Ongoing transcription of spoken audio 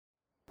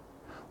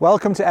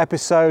Welcome to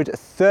episode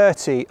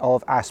 30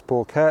 of Ask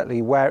Paul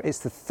Kirtley, where it's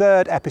the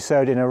third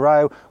episode in a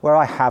row where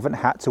I haven't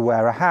had to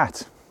wear a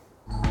hat.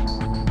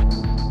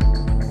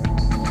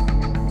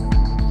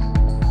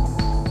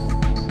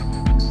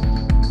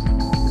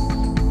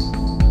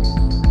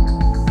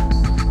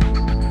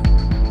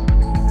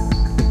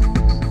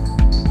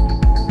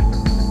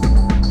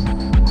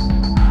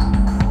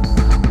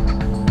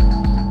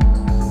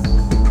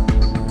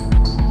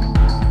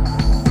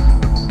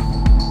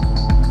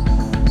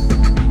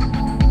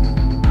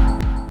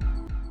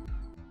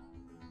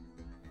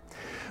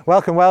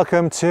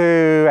 Welcome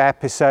to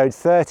episode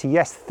 30.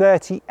 Yes,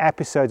 30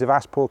 episodes of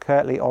Ask Paul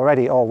Kirtley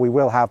already, or we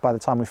will have by the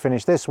time we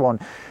finish this one.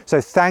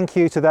 So thank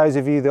you to those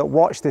of you that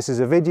watch this as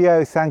a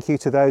video. Thank you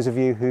to those of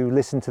you who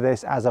listen to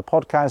this as a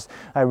podcast.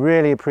 I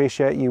really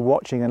appreciate you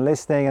watching and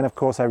listening. And of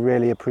course, I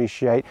really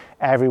appreciate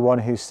everyone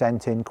who's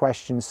sent in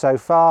questions so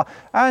far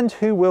and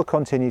who will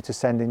continue to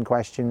send in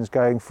questions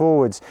going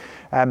forwards.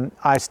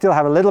 I still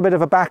have a little bit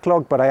of a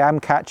backlog, but I am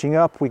catching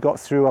up. We got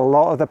through a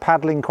lot of the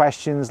paddling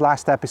questions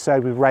last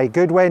episode with Ray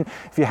Goodwin.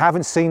 If you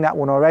haven't seen that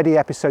one already,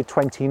 episode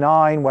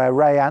 29, where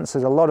Ray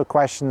answers a lot of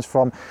questions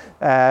from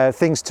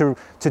things to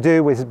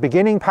do with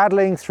beginning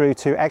paddling through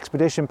to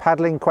expedition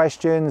paddling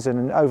questions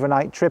and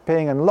overnight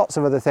tripping and lots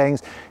of other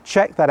things.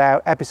 Check that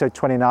out, episode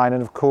 29,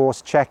 and of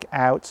course check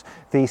out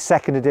the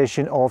second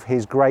edition of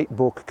his great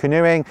book,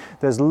 Canoeing.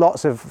 There's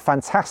lots of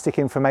fantastic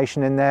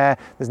information in there.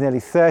 There's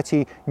nearly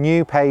 30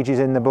 new pages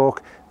in the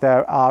book.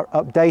 There are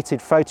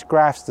updated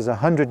photographs. There's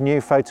 100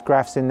 new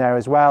photographs in there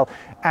as well.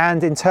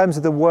 And in terms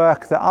of the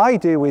work that I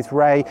do with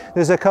Ray,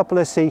 there's a couple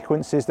of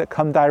sequences that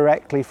come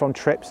directly from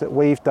trips that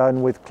we've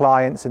done with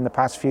clients in the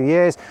past few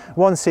years.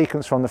 One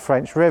sequence from the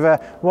French River,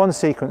 one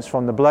sequence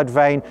from the Blood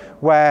Vein,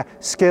 where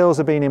skills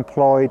are being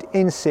employed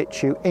in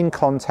situ, in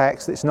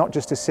context. It's not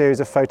just a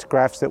series of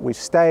photographs that we've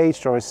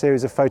staged or a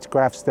series of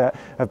photographs that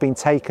have been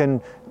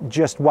taken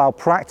just while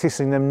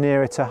practicing them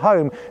nearer to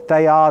home.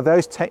 They are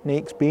those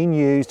techniques being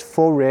used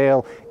for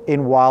real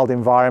in wild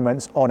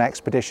environments on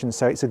expeditions.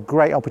 So it's a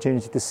great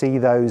opportunity to see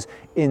those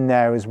in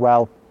there as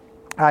well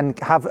and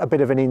have a bit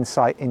of an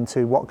insight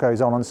into what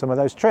goes on some of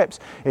those trips.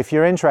 If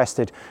you're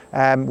interested,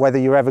 whether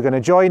you're ever going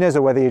to join us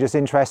or whether you're just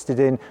interested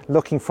in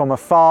looking from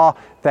afar,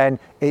 then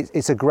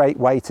it's a great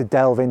way to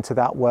delve into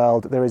that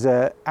world. There is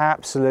an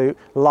absolute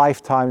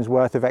lifetime's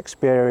worth of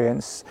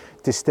experience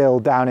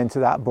distilled down into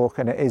that book,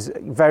 and it is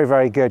very,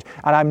 very good.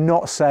 And I'm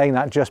not saying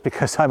that just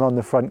because I'm on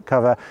the front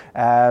cover.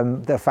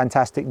 The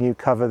fantastic new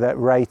cover that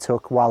Ray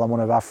took while on one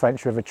of our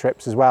French River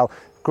trips as well.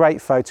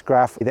 Great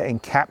photograph that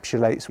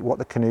encapsulates what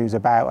the canoe's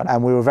about,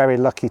 and we were very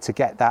lucky to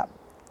get that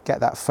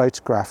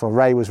photograph, or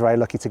Ray was very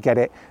lucky to get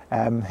it,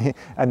 and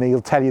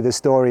he'll tell you the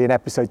story in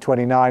episode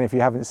 29 if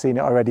you haven't seen it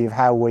already of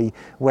how we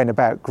went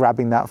about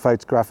grabbing that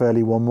photograph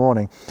early one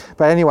morning.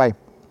 But anyway,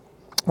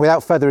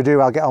 without further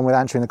ado, I'll get on with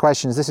answering the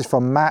questions. This is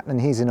from Matt,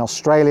 and he's in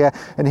Australia,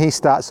 and he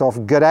starts off,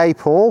 "G'day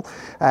Paul,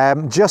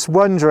 just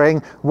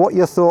wondering what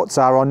your thoughts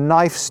are on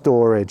knife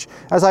storage.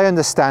 As I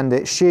understand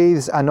it,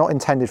 sheaths are not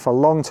intended for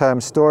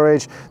long-term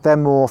storage. They're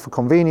more for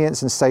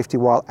convenience and safety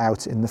while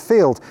out in the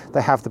field.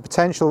 They have the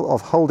potential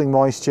of holding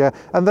moisture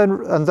and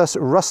thus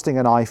rusting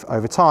a knife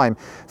over time.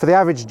 For the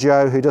average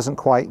Joe who doesn't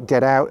quite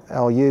get out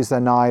or use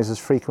their knives as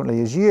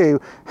frequently as you,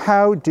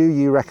 how do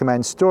you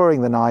recommend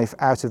storing the knife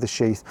out of the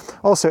sheath?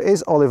 Also,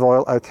 is olive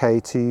oil okay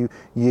to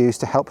use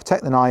to help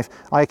protect the knife?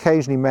 I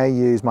occasionally may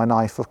use my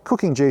knife for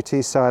cooking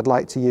duties, so I'd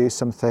like to use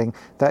something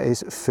that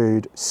is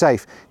food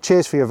safe.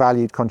 Cheers for your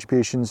valued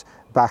contributions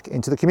back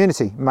into the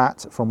community."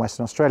 Matt from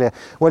Western Australia.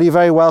 Well, you're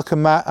very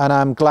welcome, Matt, and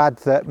I'm glad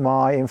that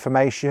my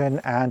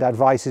information and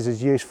advice is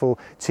as useful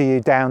to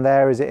you down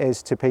there as it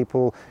is to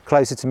people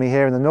closer to me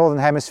here in the Northern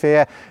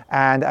Hemisphere.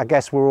 And I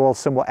guess we're all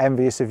somewhat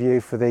envious of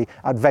you for the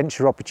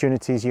adventure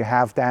opportunities you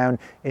have down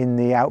in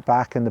the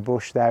outback and the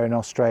bush there in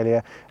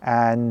Australia.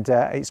 And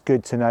it's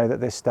good to know that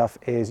this stuff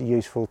is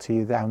useful to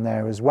you down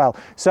there as well.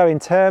 So in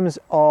terms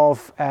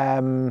of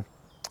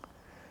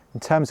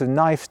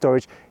knife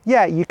storage,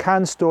 yeah, you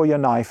can store your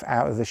knife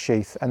out of the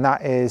sheath, and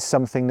that is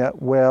something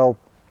that will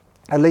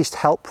at least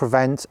help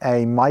prevent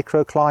a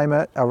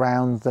microclimate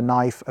around the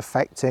knife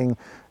affecting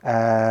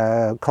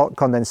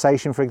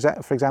condensation, for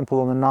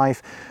example, on the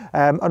knife.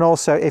 And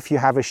also, if you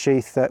have a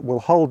sheath that will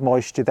hold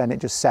moisture, then it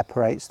just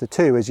separates the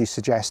two, as you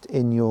suggest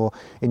in your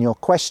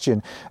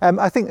question.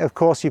 I think, of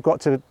course, you've got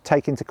to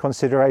take into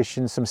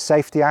consideration some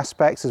safety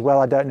aspects as well.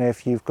 I don't know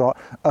if you've got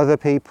other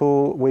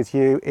people with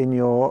you in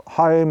your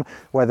home,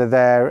 whether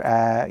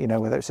they're,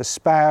 whether it's a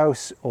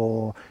spouse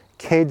or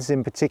kids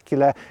in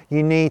particular.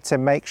 You need to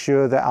make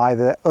sure that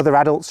either other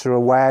adults are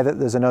aware that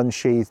there's an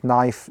unsheathed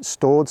knife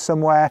stored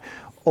somewhere,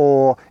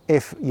 or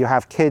if you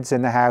have kids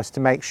in the house,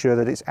 to make sure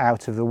that it's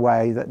out of the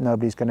way, that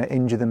nobody's going to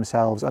injure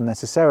themselves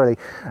unnecessarily.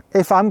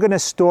 If I'm going to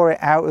store it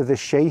out of the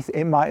sheath,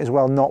 it might as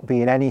well not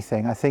be in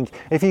anything. I think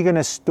if you're going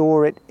to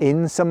store it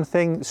in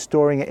something,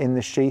 storing it in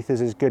the sheath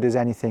is as good as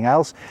anything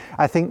else.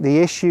 I think the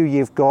issue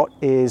you've got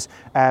is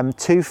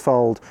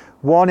twofold.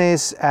 One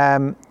is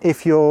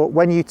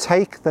when you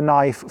take the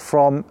knife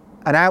from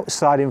an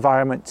outside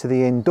environment to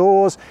the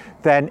indoors,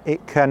 then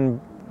it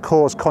can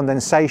cause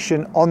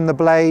condensation on the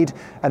blade,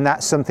 and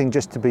that's something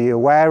just to be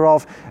aware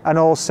of. And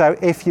also,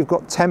 if you've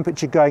got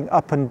temperature going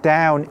up and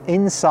down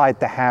inside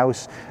the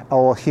house,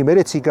 or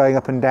humidity going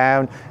up and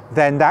down,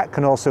 then that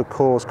can also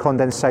cause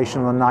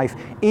condensation on the knife,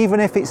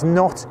 even if it's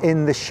not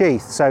in the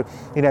sheath. So,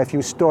 you know, if you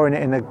were storing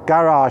it in a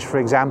garage,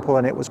 for example,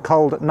 and it was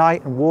cold at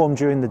night and warm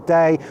during the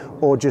day,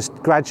 or just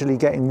gradually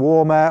getting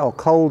warmer or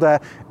colder,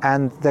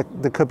 and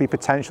there could be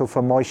potential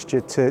for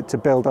moisture to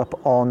build up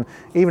on,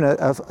 even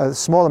a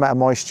small amount of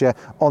moisture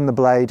on the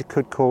blade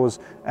could cause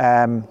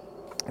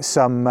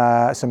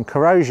some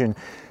corrosion.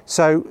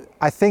 So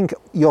I think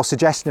your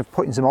suggestion of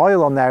putting some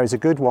oil on there is a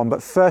good one,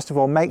 but first of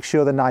all, make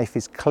sure the knife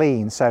is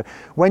clean. So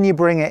when you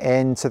bring it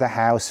into the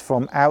house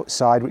from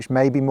outside, which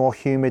may be more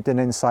humid than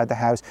inside the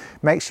house,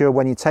 make sure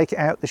when you take it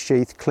out the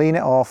sheath, clean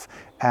it off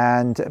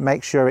and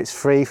make sure it's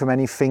free from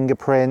any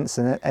fingerprints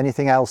and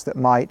anything else that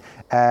might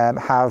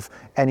have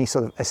any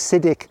sort of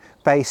acidic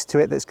base to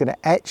it that's going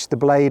to etch the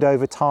blade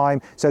over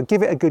time. So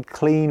give it a good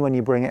clean when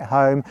you bring it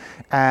home,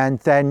 and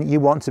then you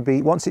want to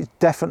be, once it's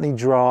definitely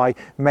dry,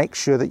 make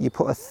sure that you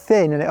put a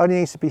thin, and it only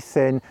needs to be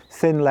thin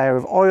layer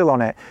of oil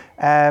on it.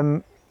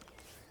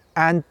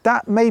 And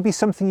that may be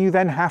something you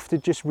then have to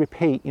just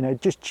repeat, you know,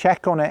 just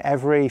check on it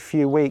every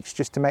few weeks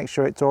just to make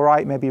sure it's all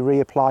right. Maybe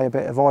reapply a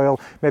bit of oil,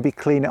 maybe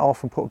clean it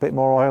off and put a bit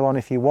more oil on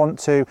if you want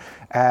to,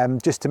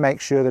 just to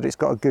make sure that it's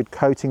got a good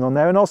coating on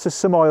there. And also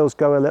some oils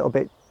go a little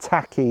bit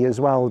tacky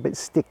as well, a bit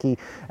sticky,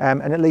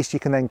 and at least you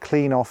can then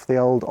clean off the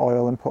old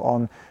oil and put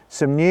on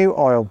some new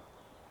oil.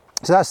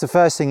 So that's the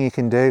first thing you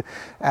can do.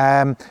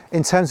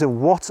 In terms of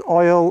what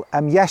oil,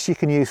 yes, you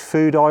can use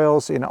food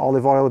oils. You know,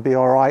 olive oil would be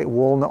all right,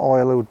 walnut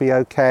oil would be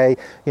okay.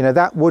 You know,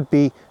 that would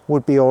be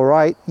all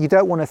right. You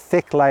don't want a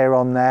thick layer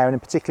on there,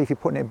 and particularly if you're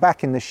putting it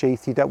back in the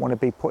sheath, you don't want to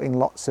be putting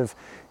lots of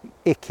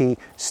icky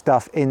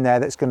stuff in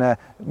there that's going to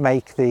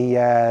make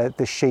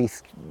the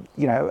sheath,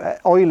 you know,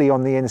 oily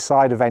on the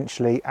inside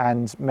eventually,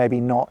 and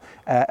maybe not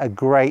a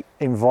great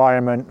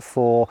environment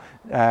for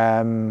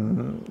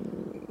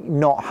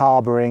not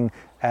harbouring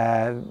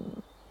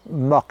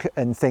muck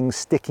and things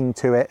sticking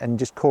to it and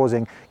just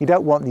causing, you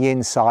don't want the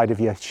inside of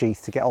your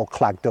sheath to get all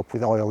clagged up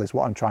with oil, is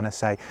what I'm trying to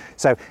say.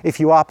 So if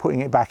you are putting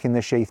it back in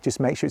the sheath,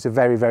 just make sure it's a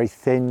very, very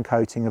thin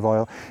coating of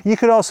oil. You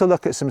could also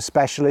look at some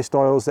specialist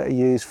oils that are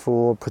used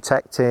for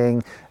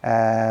protecting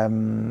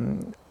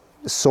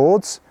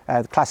swords.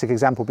 The classic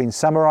example being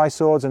samurai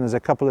swords, and there's a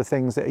couple of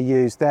things that are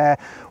used there.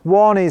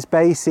 One is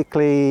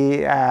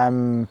basically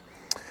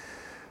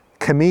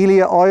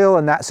camellia oil,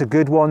 and that's a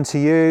good one to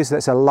use.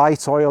 That's a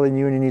light oil, and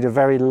you only need a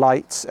very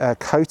light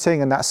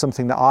coating, and that's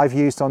something that I've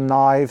used on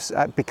knives,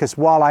 because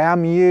while I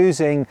am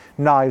using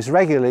knives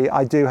regularly,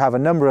 I do have a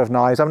number of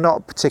knives. I'm not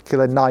a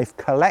particular knife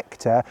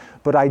collector,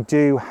 but I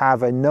do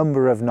have a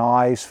number of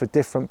knives for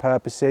different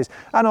purposes,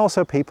 and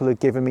also people have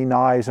given me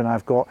knives, and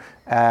I've got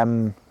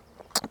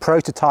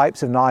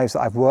prototypes of knives that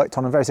I've worked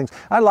on and various things.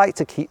 I like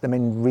to keep them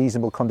in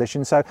reasonable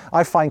condition, so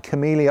I find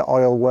camellia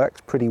oil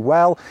works pretty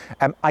well.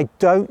 I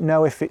don't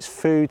know if it's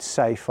food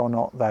safe or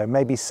not though.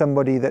 Maybe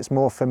somebody that's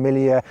more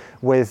familiar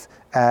with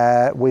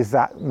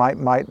that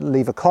might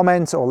leave a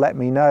comment or let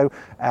me know.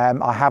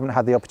 I haven't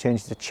had the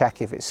opportunity to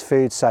check if it's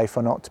food safe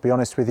or not, to be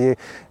honest with you.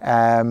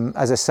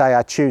 As I say,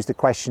 I choose the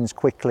questions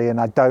quickly and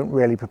I don't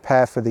really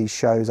prepare for these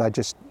shows. I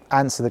just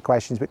answer the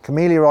questions, but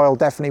camellia oil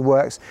definitely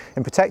works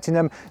in protecting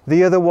them.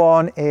 The other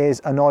one is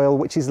an oil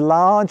which is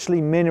largely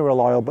mineral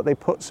oil, but they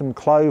put some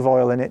clove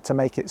oil in it to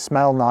make it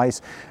smell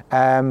nice.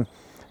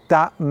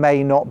 That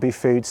may not be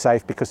food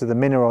safe because of the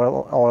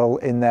mineral oil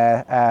in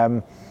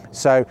there.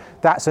 So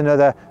that's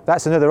another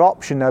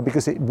option though,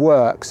 because it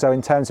works. So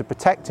in terms of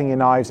protecting your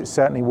knives, it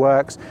certainly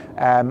works.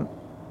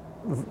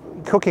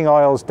 Cooking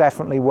oils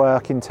definitely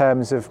work in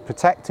terms of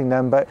protecting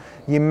them, but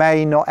you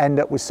may not end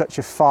up with such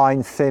a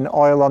fine thin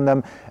oil on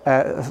them,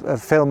 a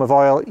film of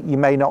oil. You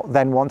may not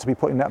then want to be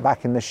putting that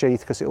back in the sheath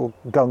because it will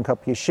gunk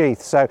up your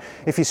sheath. So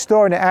if you're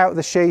storing it out of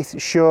the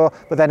sheath, sure,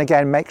 but then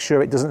again, make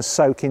sure it doesn't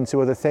soak into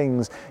other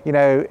things. You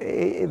know,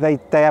 they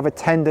have a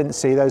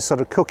tendency, those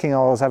sort of cooking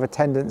oils have a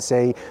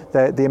tendency,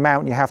 the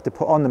amount you have to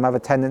put on them have a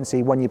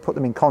tendency when you put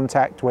them in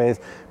contact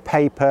with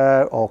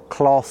paper or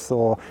cloth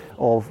or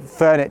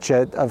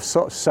furniture of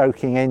sort of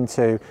soaking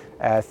into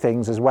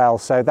things as well.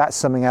 So that's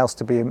something else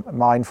to be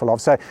mindful of.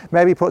 So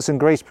maybe put some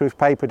greaseproof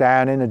paper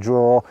down in a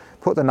drawer,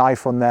 put the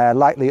knife on there,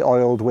 lightly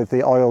oiled with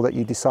the oil that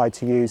you decide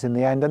to use in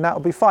the end, and that'll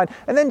be fine.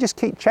 And then just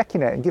keep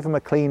checking it and give them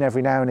a clean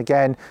every now and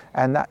again,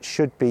 and that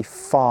should be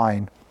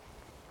fine.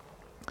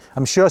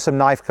 I'm sure some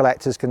knife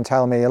collectors can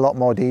tell me a lot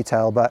more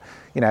detail, but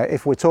you know,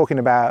 if we're talking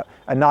about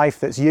a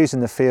knife that's used in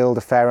the field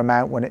a fair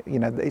amount, when it, you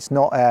know, it's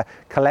not a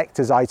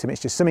collector's item,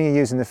 it's just something you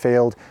use in the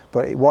field,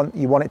 but you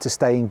want it to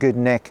stay in good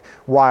nick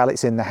while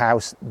it's in the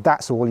house,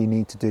 that's all you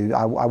need to do.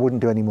 I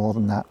wouldn't do any more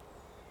than that.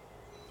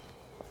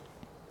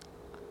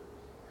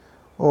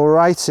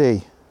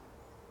 Alrighty,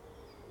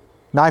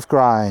 knife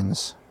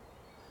grinds.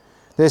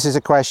 This is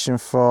a question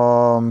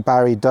from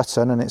Barry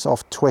Dutton and it's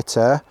off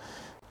Twitter.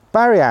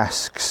 Barry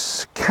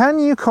asks, can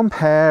you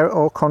compare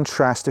or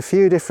contrast a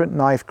few different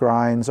knife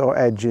grinds or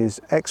edges?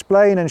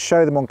 Explain and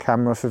show them on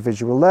camera for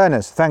visual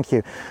learners. Thank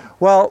you.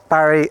 Well,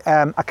 Barry,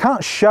 I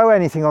can't show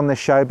anything on this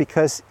show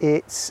because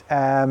it's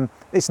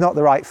not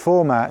the right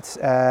format.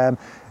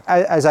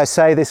 As I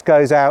say, this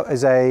goes out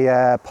as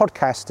a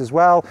podcast as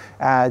well.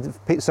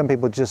 Some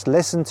people just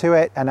listen to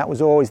it, and that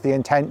was always the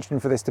intention,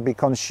 for this to be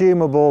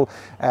consumable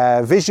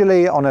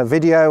visually on a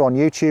video on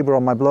YouTube or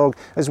on my blog,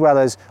 as well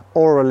as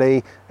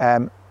orally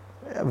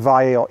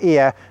via your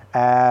ear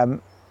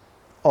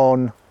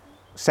on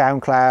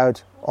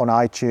SoundCloud, on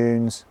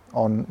iTunes,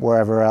 on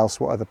wherever else,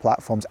 what other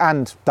platforms,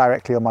 and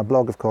directly on my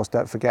blog, of course.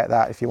 Don't forget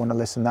that if you want to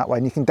listen that way.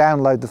 And you can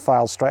download the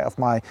file straight off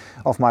my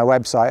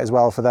website as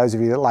well, for those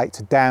of you that like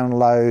to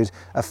download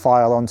a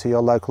file onto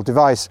your local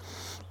device.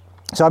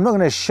 So I'm not going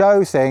to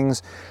show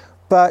things,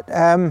 but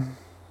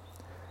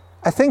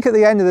I think at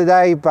the end of the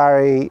day,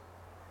 Barry,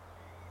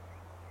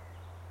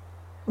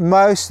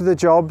 most of the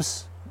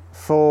jobs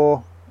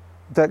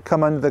that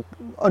come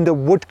under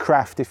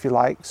woodcraft, if you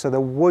like, so the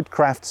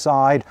woodcraft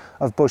side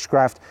of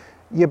bushcraft,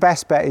 your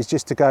best bet is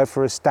just to go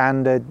for a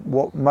standard,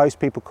 what most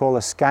people call a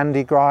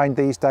Scandi grind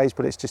these days,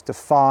 but it's just a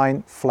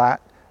fine,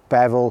 flat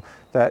bevel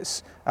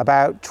that's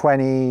about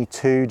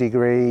 22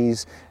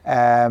 degrees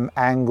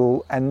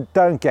angle, and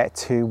don't get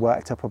too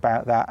worked up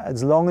about that.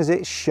 As long as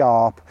it's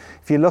sharp.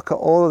 If you look at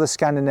all of the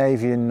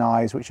Scandinavian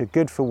knives, which are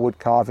good for wood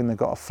carving, they've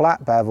got a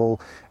flat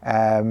bevel,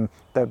 the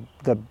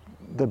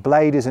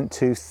blade isn't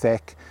too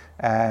thick,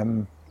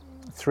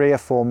 3 or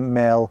 4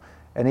 mil,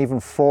 and even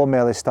 4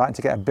 mil is starting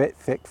to get a bit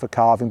thick for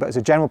carving. But as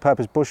a general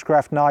purpose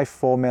bushcraft knife,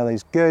 4 mil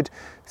is good.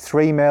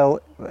 3 mil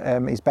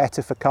is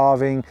better for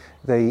carving.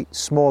 The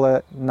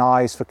smaller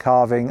knives for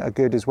carving are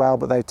good as well,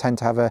 but they tend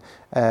to have like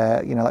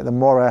the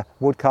Mora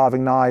wood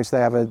carving knives, they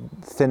have a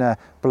thinner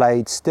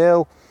blade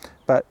still.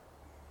 But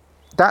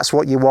that's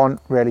what you want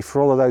really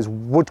for all of those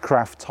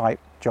woodcraft type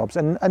jobs,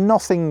 and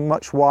nothing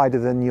much wider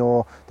than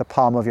the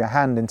palm of your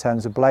hand in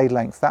terms of blade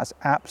length. That's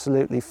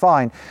absolutely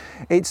fine.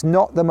 It's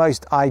not the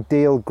most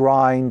ideal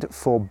grind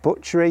for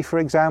butchery, for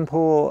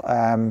example.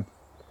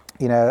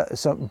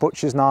 Some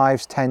butcher's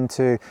knives tend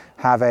to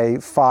have a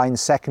fine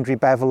secondary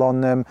bevel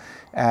on them,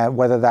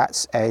 whether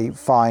that's a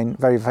fine,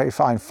 very, very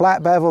fine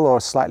flat bevel or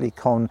a slightly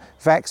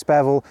convex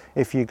bevel.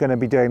 If you're going to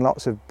be doing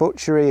lots of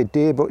butchery, a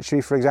deer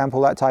butchery, for example,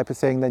 that type of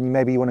thing, then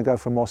maybe you want to go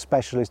for a more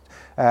specialist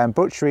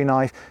butchery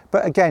knife.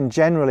 But again,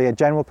 generally, a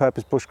general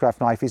purpose bushcraft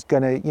knife is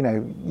going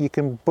to, you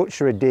can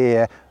butcher a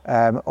deer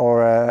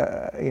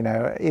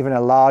or even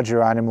a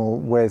larger animal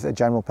with a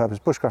general purpose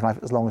bushcraft knife,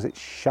 as long as it's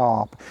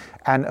sharp.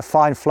 And a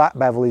fine flat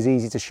bevel is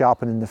easy to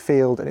sharpen in the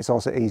field, and it's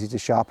also easy to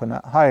sharpen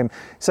at home.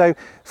 So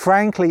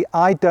frankly,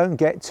 I don't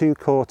get too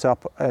caught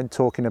up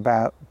talking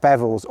about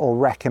bevels or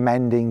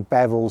recommending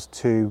bevels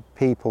to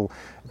people.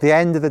 At the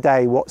end of the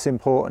day, what's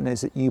important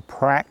is that you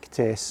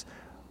practice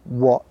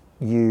what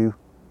you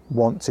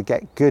want to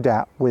get good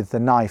at with the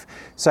knife.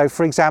 So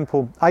for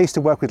example, I used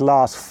to work with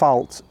Lars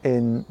Falt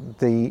in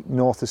the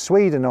north of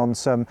Sweden on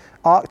some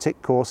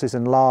Arctic courses,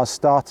 and Lars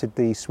started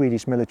the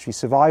Swedish Military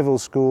Survival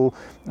School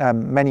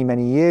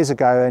many years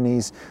ago, and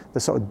he's the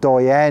sort of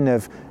doyen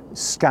of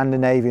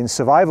Scandinavian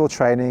survival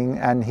training,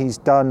 and he's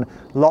done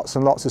lots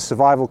and lots of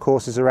survival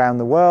courses around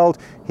the world.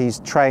 He's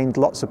trained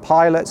lots of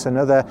pilots and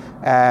other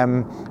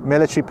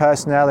military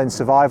personnel in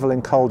survival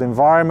in cold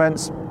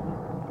environments,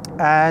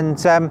 and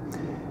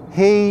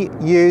he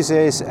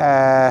uses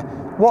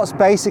what's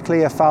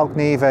basically a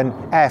Falkneven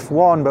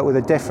F1 but with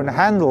a different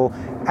handle,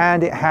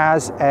 and it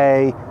has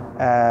a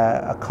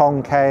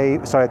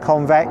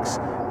convex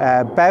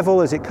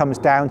bevel as it comes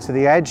down to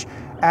the edge,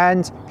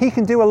 and he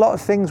can do a lot of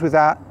things with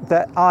that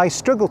I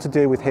struggle to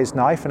do with his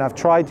knife, and I've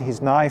tried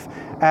his knife.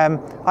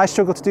 I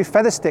struggle to do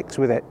feather sticks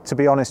with it, to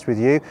be honest with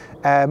you,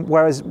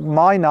 whereas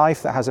my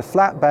knife that has a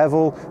flat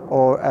bevel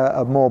or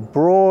a more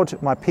broad,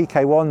 my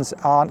PK1s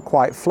aren't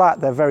quite flat,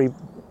 they're very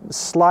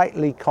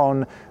slightly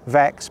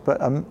convex but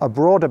a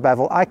broader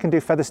bevel. I can do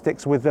feather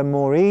sticks with them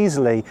more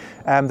easily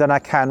than I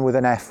can with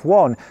an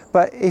F1.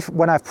 But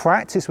when I've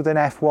practiced with an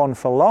F1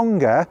 for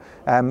longer,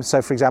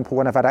 so for example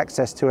when I've had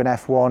access to an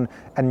F1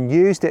 and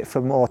used it for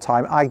more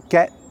time, I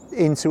get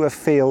into a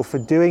feel for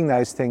doing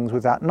those things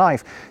with that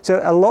knife.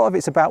 So a lot of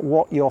it's about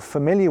what you're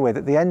familiar with.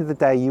 At the end of the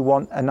day, you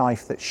want a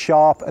knife that's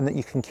sharp and that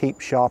you can keep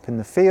sharp in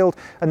the field,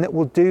 and that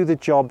will do the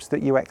jobs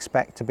that you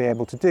expect to be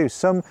able to do.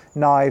 Some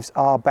knives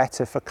are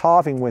better for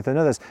carving with than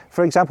others.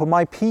 For example,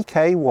 my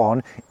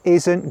PK1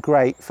 isn't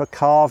great for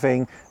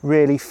carving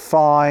really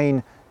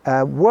fine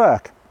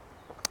work.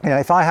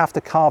 If I have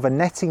to carve a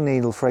netting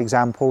needle, for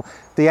example,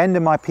 the end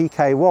of my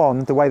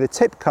PK1, the way the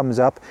tip comes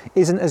up,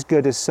 isn't as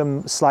good as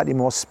some slightly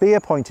more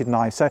spear-pointed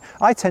knives. So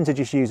I tend to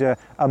just use a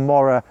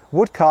Mora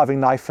wood carving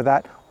knife for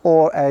that,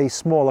 or a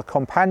smaller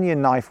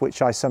companion knife,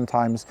 which I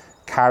sometimes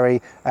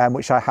carry,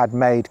 which I had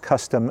made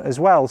custom as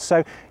well.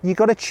 So you've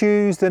got to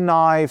choose the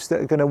knives that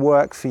are going to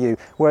work for you.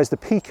 Whereas the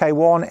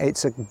PK1,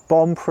 it's a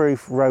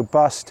bomb-proof,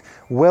 robust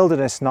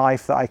wilderness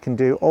knife that I can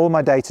do all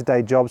my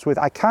day-to-day jobs with.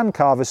 I can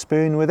carve a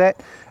spoon with it.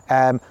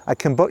 I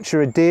can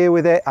butcher a deer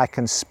with it. I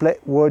can split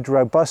wood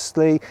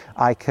robustly.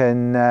 I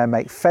can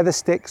make feather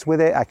sticks with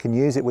it. I can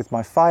use it with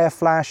my fire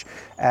flash.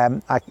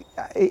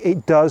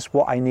 It does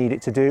what I need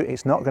it to do.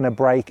 It's not going to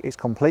break. It's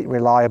completely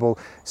reliable.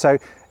 So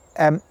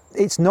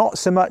it's not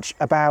so much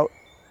about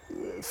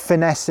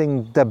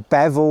finessing the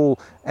bevel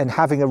and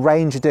having a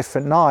range of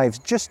different knives.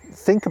 Just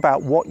think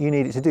about what you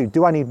need it to do.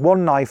 Do I need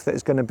one knife that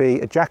is going to be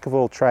a jack of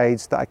all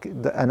trades,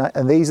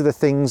 and these are the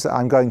things that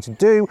I'm going to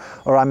do,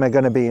 or am I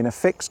going to be in a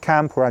fixed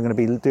camp where I'm going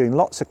to be doing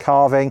lots of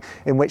carving,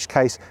 in which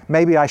case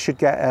maybe I should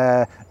get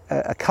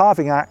a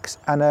carving axe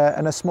and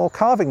a small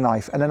carving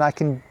knife, and then I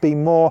can be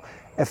more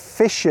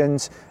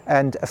efficient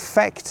and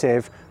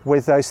effective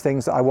with those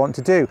things that I want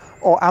to do.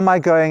 Or am I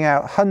going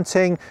out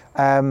hunting?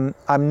 I'm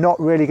not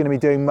really going to be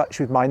doing much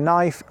with my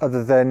knife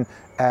other than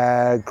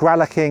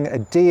gralloching a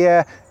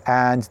deer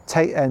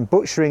and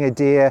butchering a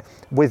deer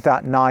with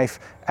that knife.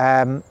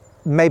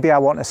 Maybe I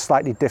want a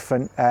slightly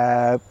different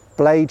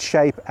blade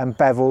shape and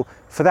bevel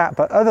for that.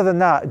 But other than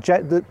that,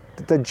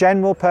 the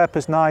general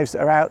purpose knives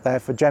that are out there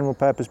for general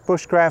purpose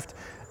bushcraft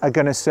are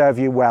going to serve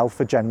you well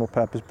for general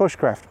purpose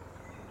bushcraft.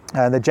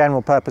 The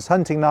general purpose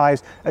hunting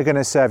knives are going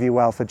to serve you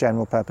well for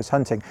general purpose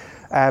hunting.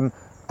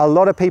 A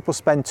lot of people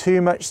spend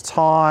too much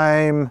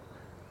time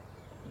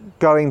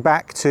going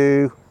back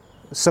to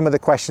some of the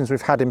questions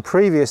we've had in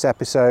previous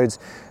episodes.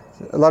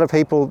 A lot of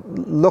people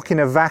look in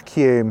a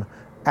vacuum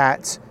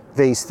at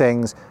these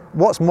things.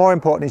 What's more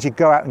important is you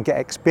go out and get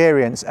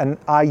experience. And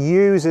I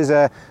use as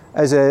a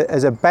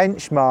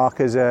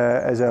benchmark,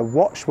 as a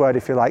watchword,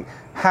 if you like,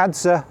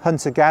 Hadza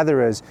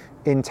hunter-gatherers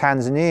in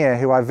Tanzania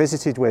who I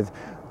visited with.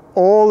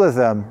 All of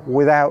them,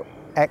 without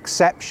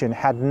exception,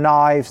 had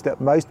knives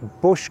that most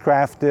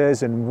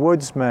bushcrafters and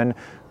woodsmen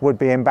would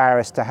be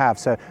embarrassed to have.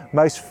 So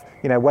most,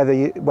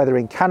 whether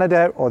in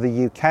Canada or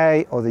the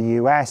UK or the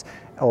US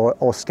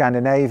or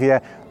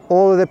Scandinavia,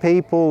 all of the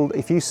people,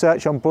 if you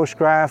search on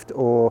bushcraft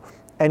or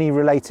any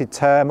related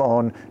term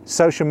on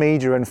social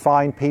media and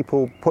find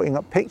people putting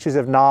up pictures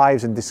of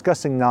knives and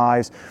discussing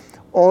knives,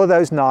 all of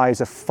those knives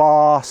are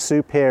far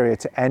superior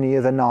to any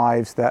of the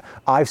knives that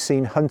I've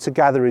seen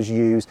hunter-gatherers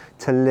use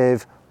to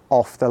live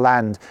off the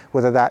land,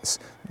 whether that's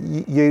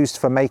used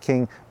for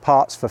making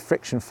parts for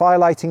friction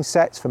firelighting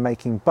sets, for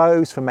making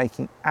bows, for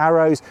making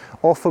arrows,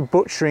 or for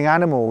butchering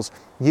animals.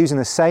 Using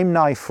the same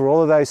knife for all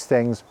of those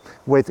things,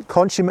 with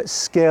consummate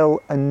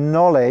skill and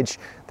knowledge,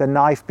 the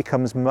knife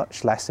becomes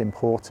much less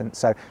important.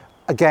 So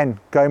again,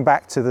 going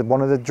back to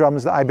one of the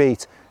drums that I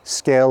beat,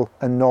 skill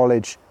and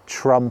knowledge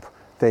trump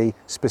the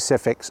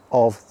specifics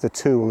of the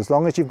tool. As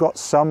long as you've got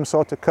some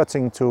sort of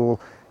cutting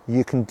tool,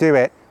 you can do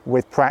it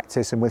with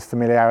practice and with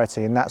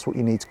familiarity, and that's what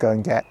you need to go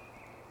and get.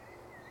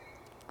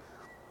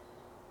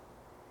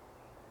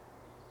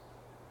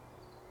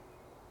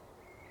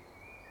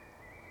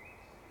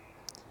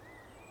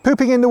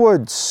 Pooping in the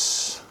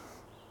woods.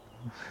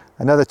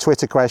 Another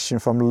Twitter question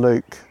from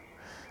Luke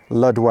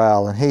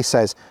Ludwell, and he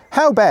says,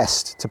 how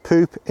best to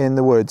poop in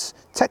the woods?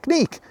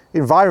 Technique,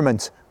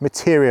 environment,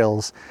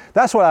 materials.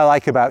 That's what I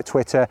like about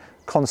Twitter.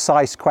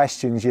 Concise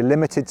questions. You're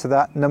limited to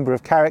that number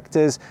of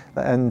characters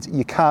and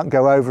you can't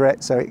go over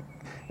it, so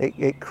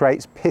it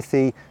creates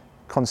pithy,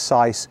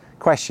 concise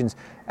questions.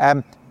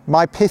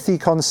 My pithy,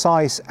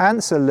 concise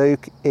answer,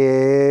 Luke,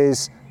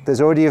 is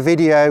there's already a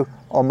video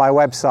on my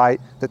website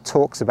that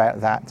talks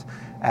about that.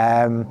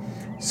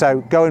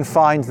 So go and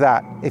find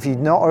that. If you've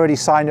not already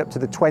signed up to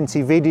the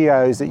 20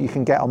 videos that you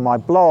can get on my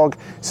blog,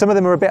 some of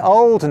them are a bit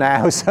old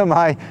now, so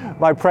my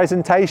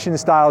presentation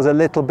style is a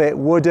little bit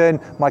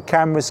wooden, my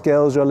camera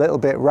skills are a little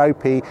bit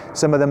ropey.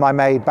 Some of them I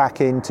made back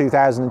in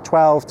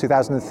 2012,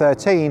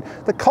 2013.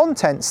 The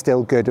content's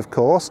still good, of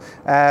course.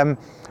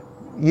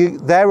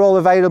 They're all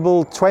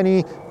available,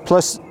 20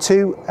 plus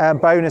 2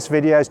 bonus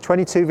videos,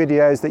 22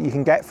 videos that you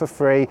can get for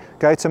free.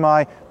 Go to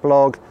my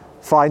blog,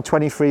 find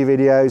 20 free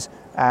videos,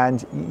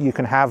 and you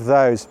can have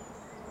those.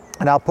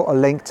 And I'll put a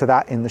link to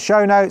that in the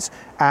show notes.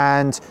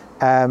 And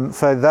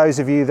for those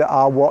of you that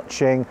are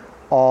watching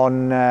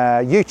on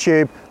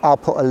YouTube, I'll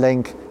put a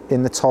link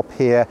in the top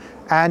here.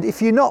 And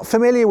if you're not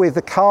familiar with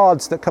the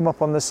cards that come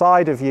up on the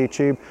side of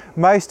YouTube,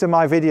 most of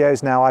my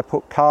videos now I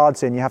put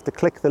cards in. You have to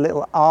click the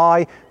little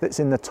eye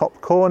that's in the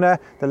top corner,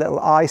 the little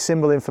eye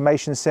symbol,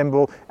 information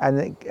symbol,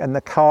 and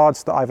the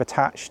cards that I've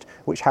attached,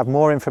 which have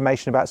more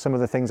information about some of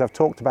the things I've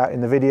talked about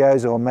in the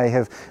videos or may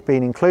have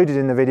been included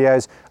in the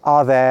videos,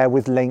 are there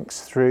with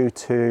links through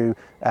to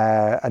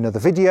another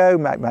video.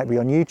 Might be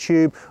on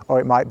YouTube,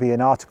 or it might be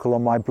an article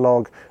on my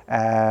blog,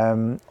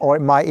 or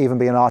it might even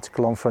be an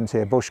article on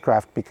Frontier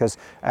Bushcraft, because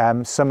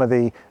Some of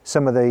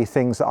the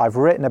things that I've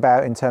written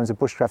about in terms of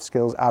bushcraft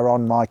skills are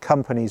on my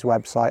company's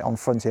website, on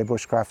Frontier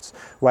Bushcraft's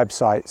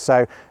website.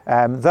 So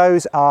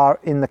those are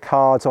in the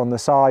cards on the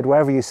side.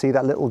 Wherever you see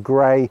that little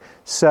grey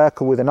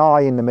circle with an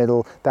eye in the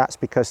middle, that's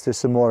because there's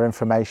some more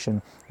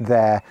information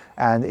there,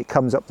 and it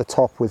comes up the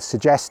top with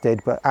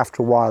suggested, but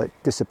after a while it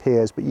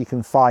disappears, but you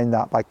can find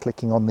that by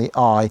clicking on the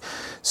eye.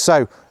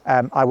 So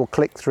I will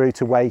click through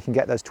to where you can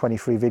get those 20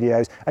 free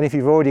videos, and if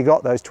you've already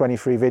got those 20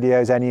 free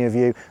videos, any of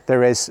you,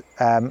 there is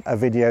a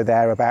video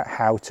there about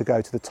how to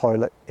go to the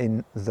toilet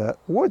in the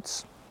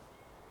woods.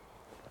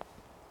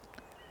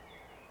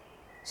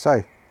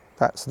 So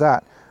that's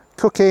that.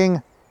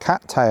 Cooking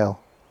cattail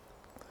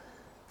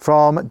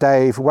from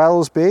Dave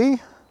Wellesby.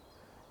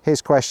 His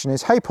question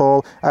is, hey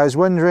Paul, I was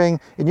wondering,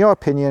 in your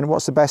opinion,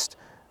 what's the best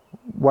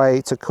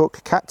way to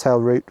cook cattail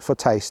root for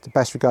taste?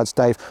 Best regards,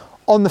 Dave.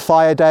 On the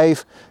fire,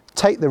 Dave,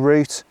 take the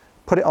root,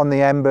 put it on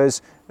the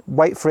embers,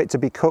 wait for it to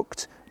be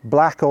cooked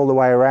black all the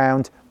way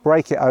around,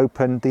 break it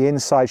open, the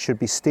inside should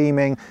be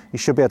steaming, you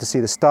should be able to see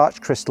the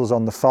starch crystals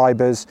on the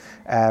fibres.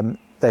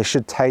 They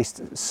should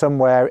taste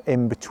somewhere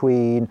in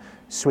between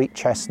sweet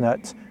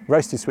chestnut,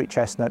 roasted sweet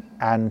chestnut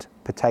and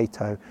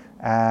potato.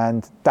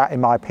 And that, in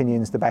my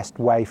opinion, is the best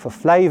way for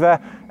flavour.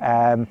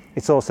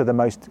 It's also the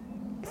most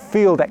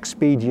field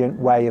expedient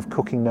way of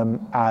cooking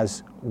them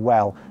as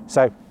well.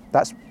 So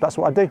that's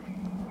what I do.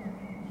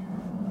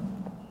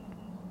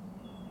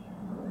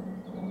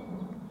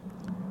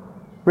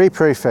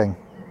 Reproofing.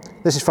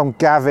 This is from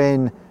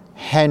Gavin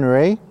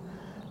Henry,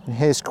 and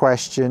his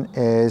question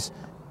is,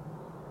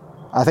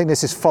 I think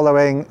this is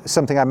following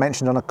something I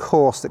mentioned on a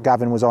course that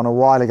Gavin was on a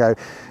while ago.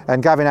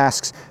 And Gavin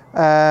asks,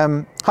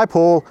 hi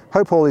Paul,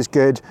 hope all is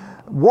good.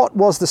 What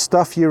was the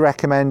stuff you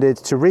recommended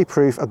to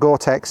reproof a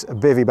Gore-Tex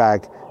bivvy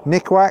bag?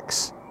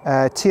 Nikwax,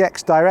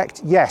 TX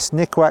Direct? Yes,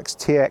 Nikwax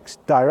TX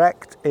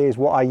Direct is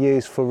what I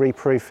use for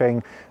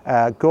reproofing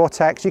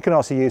Gore-Tex. You can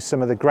also use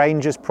some of the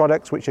Granger's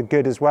products, which are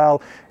good as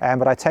well,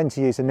 but I tend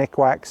to use the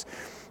Nikwax.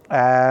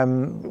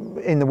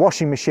 In the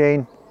washing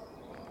machine,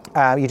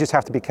 you just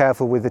have to be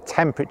careful with the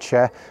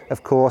temperature,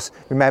 of course.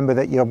 Remember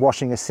that you're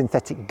washing a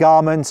synthetic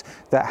garment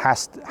that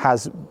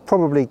has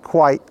probably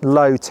quite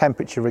low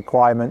temperature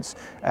requirements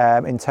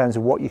in terms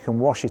of what you can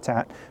wash it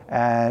at.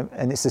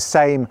 And it's the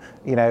same,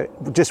 you know,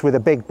 just with a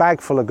big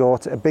bag full of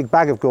a big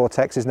bag of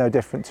Gore-Tex is no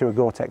different to a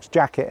Gore-Tex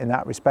jacket in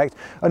that respect.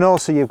 And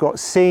also you've got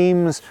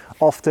seams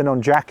often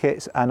on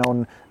jackets and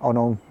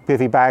on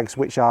bivvy bags,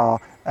 which are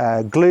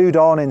glued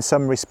on in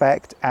some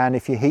respect, and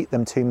if you heat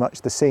them too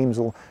much, the seams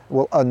will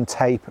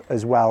untape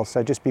as well.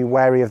 So just be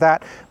wary of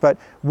that. But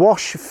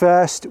wash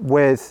first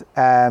with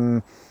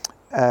a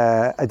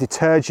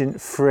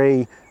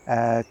detergent-free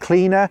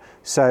cleaner.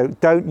 So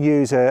don't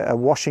use a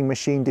washing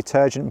machine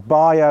detergent.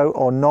 Bio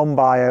or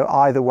non-bio,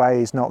 either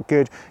way is not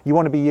good. You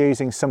want to be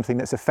using something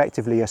that's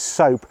effectively a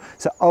soap.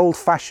 So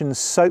old-fashioned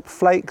soap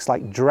flakes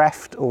like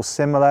Dreft or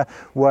similar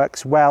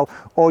works well,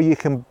 or you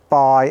can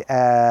buy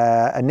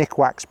a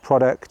Nikwax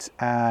product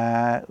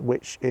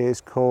which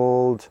is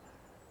called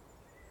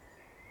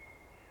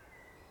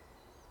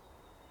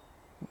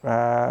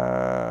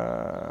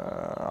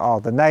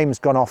the name's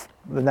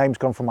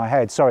gone from my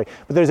head, sorry,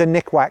 but there's a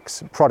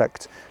Nikwax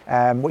product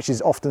which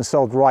is often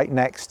sold right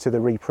next to the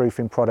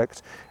reproofing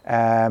product,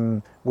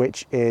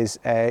 which is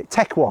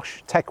Tech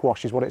Wash. Tech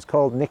Wash is what it's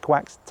called,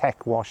 Nikwax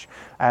Tech Wash.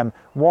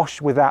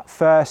 Wash with that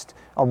first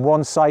on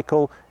one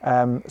cycle,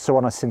 so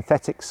on a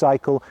synthetic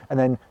cycle, and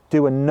then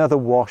do another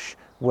wash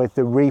with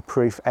the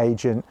reproof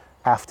agent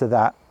after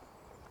that.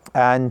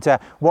 And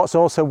what's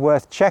also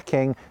worth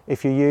checking,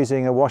 if you're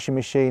using a washing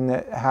machine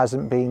that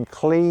hasn't been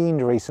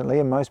cleaned recently,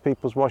 and most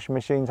people's washing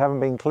machines haven't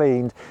been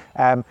cleaned,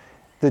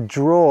 the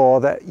drawer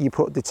that you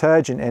put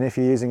detergent in, if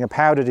you're using a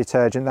powder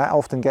detergent, that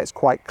often gets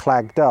quite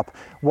clogged up.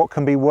 What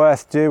can be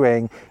worth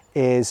doing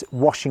is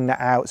washing that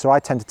out. So I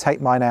tend to take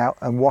mine out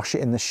and wash it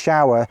in the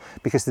shower,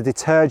 because the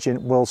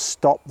detergent will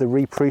stop the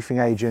reproofing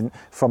agent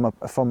from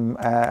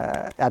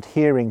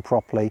adhering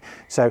properly.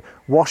 So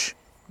wash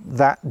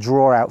that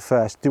drawer out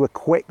first. Do a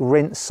quick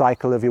rinse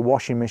cycle of your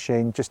washing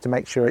machine just to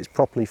make sure it's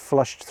properly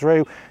flushed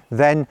through.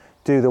 Then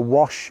do the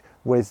wash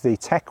with the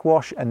Tech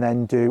Wash, and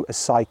then do a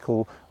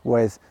cycle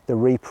with the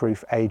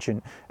reproof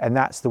agent. And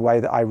that's the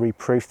way that I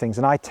reproof things.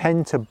 And I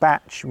tend to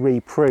batch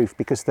reproof,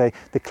 because the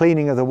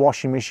cleaning of the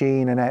washing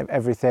machine and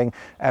everything,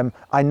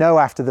 I know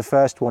after the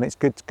first one it's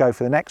good to go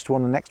for the next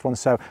one.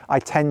 So I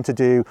tend to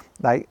do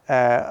like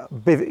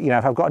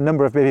if I've got a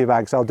number of bivvy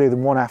bags, I'll do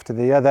them one after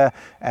the other.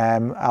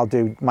 I'll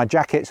do my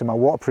jackets and my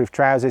waterproof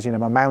trousers,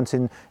 my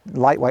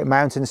lightweight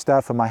mountain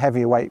stuff and my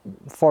heavier weight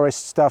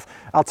forest stuff.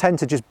 I'll tend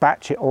to just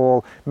batch it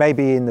all.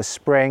 Maybe in the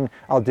spring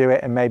I'll do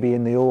it, and maybe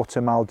in the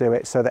autumn I'll do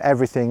it, so that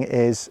everything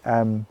is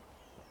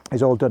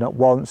all done at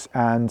once,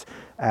 and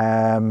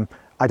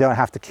I don't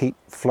have to keep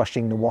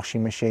flushing the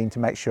washing machine to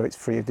make sure it's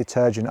free of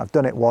detergent. I've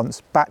done it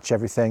once, batch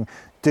everything,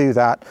 do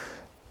that,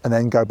 and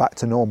then go back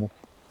to normal.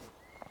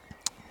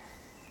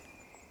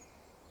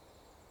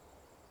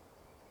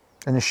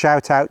 And a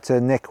shout out to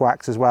Nick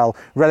Wax as well,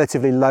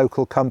 relatively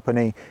local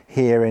company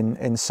here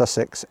in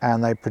Sussex,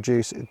 and they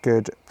produce a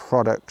good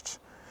product.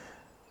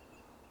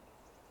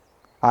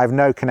 I have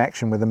no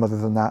connection with them other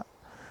than that,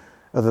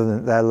 other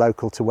than they're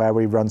local to where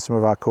we run some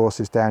of our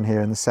courses down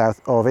here in the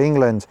south of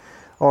England.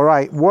 All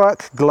right,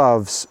 work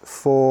gloves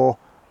for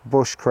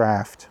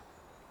bushcraft.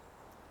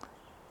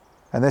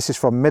 And this is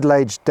from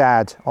Middle-Aged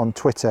Dad on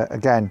Twitter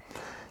again.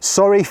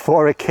 Sorry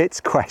for a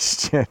kit's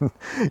question.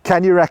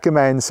 Can you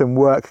recommend some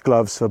work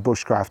gloves for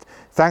bushcraft?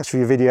 Thanks for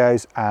your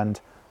videos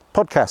and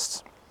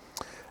podcasts.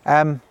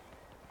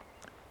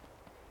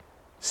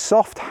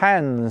 Soft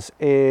hands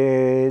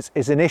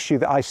is an issue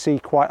that I see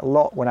quite a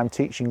lot when I'm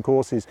teaching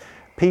courses.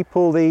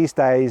 People these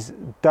days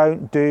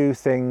don't do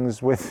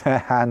things with their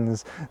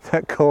hands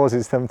that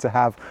causes them to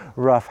have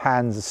rough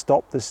hands.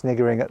 Stop the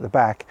sniggering at the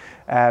back.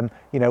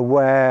 You know,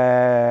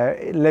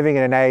 we're living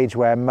in an age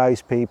where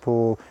most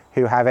people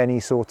who have any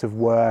sort of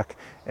work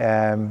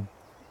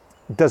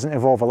doesn't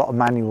involve a lot of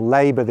manual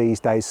labor these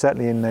days,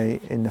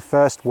 certainly in the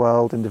first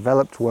world, in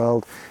developed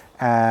world.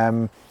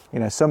 You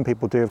know, some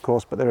people do, of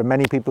course, but there are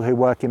many people who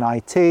work in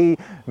IT,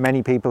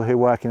 many people who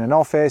work in an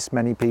office,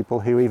 many people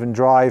who even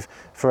drive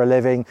for a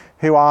living,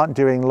 who aren't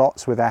doing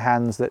lots with their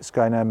hands that's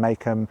going to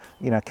make them,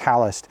 you know,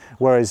 calloused.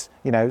 Whereas,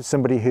 you know,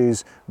 somebody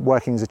who's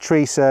working as a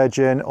tree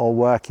surgeon or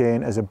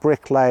working as a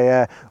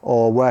bricklayer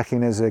or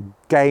working as a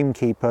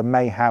gamekeeper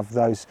may have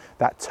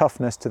that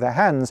toughness to their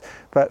hands.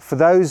 But for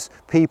those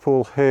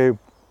people who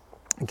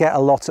get a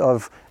lot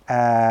of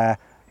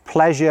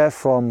pleasure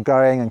from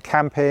going and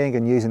camping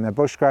and using their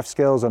bushcraft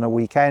skills on a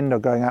weekend or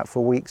going out for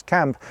a week's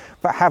camp,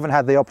 but haven't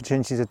had the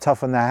opportunity to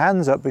toughen their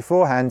hands up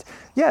beforehand,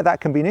 yeah,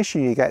 that can be an issue.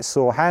 You get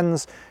sore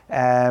hands,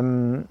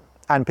 and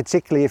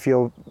particularly if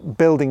you're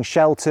building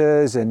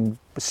shelters and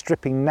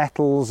stripping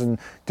nettles and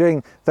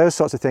doing those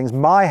sorts of things.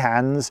 My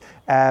hands,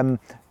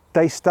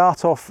 they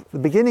start off the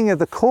beginning of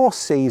the course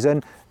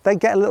season, they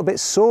get a little bit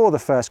sore the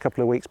first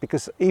couple of weeks,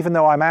 because even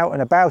though I'm out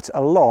and about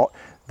a lot,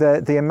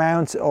 the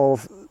amount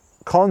of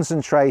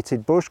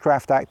concentrated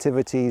bushcraft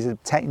activities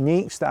and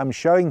techniques that I'm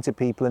showing to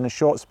people in a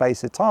short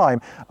space of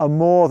time are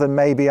more than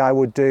maybe I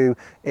would do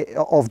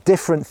of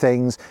different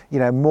things, you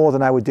know, more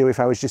than I would do if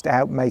I was just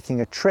out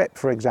making a trip,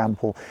 for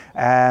example.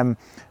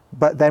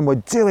 But then we're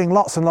doing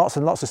lots and lots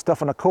and lots of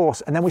stuff on a course,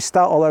 and then we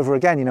start all over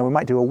again. You know, we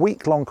might do a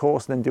week-long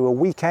course, and then do a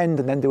weekend,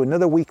 and then do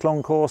another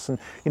week-long course, and,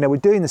 you know, we're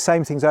doing the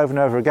same things over and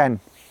over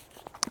again,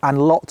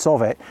 and lots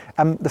of it.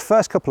 And the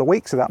first couple of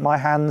weeks of that, my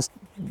hands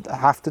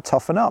have to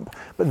toughen up,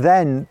 but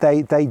then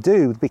they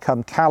do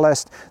become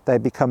calloused, they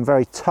become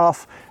very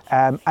tough,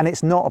 and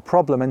it's not a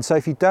problem. And so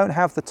if you don't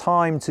have the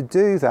time to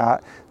do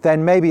that,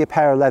 then maybe a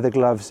pair of leather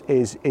gloves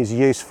is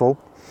useful.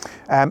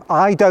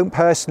 I don't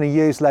personally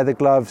use leather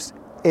gloves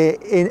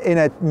in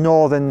a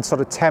northern sort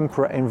of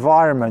temperate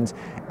environment,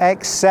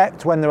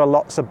 except when there are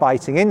lots of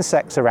biting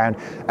insects around.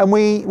 And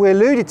we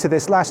alluded to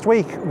this last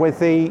week with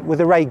the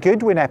Ray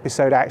Goodwin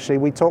episode. Actually,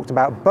 we talked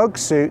about bug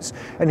suits,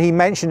 and he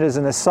mentioned as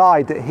an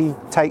aside that he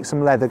takes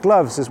some leather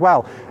gloves as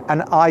well,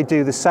 and I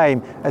do the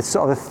same. A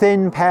sort of a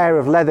thin pair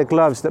of leather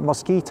gloves that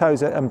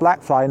mosquitoes and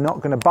blackfly are not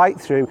going to bite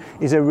through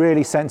is a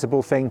really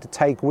sensible thing to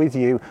take with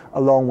you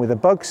along with a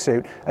bug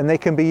suit, and they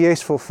can be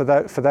useful for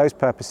those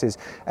purposes.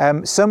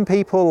 Some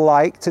people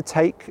like to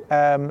take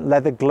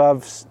leather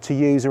gloves to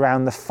use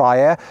around the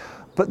fire,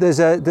 but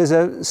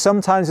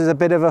sometimes there's a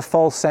bit of a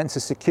false sense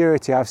of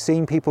security. I've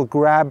seen people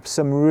grab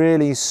some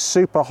really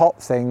super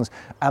hot things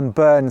and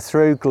burn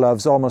through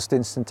gloves almost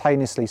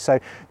instantaneously. So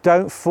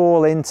don't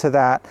fall into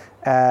that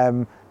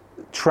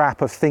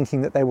trap of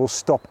thinking that they will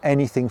stop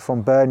anything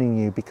from burning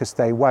you, because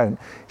they won't.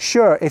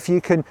 Sure, if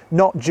you can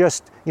not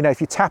just, you know, if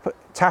you tap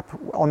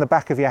on the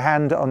back of your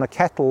hand on the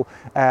kettle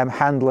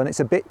handle and it's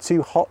a bit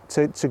too hot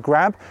to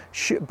grab,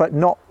 but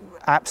not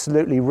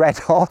absolutely red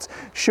hot,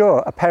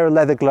 sure, a pair of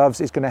leather gloves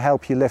is going to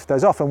help you lift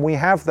those off. And we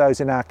have those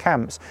in our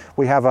camps.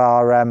 We have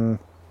our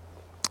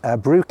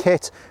brew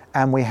kit,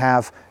 and we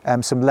have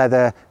some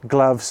leather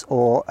gloves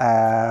or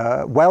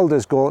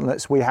welder's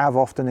gauntlets we have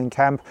often in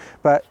camp,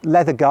 but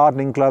leather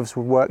gardening gloves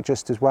would work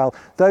just as well.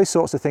 Those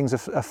sorts of things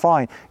are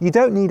fine. You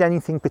don't need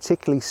anything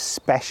particularly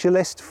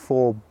specialist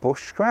for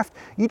bushcraft.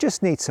 You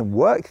just need some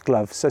work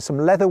gloves. So some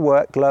leather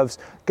work gloves.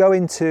 Go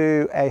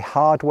into a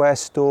hardware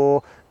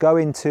store, go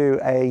into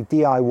a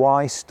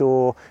DIY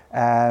store,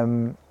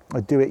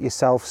 a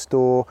do-it-yourself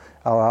store,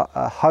 or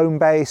a home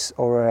base,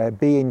 or a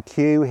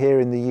B&Q here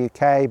in the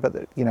UK,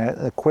 but you know,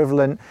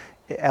 equivalent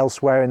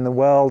elsewhere in the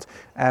world,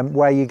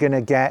 where you're going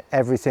to get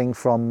everything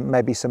from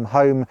maybe some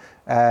home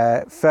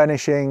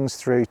furnishings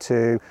through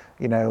to,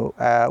 you know,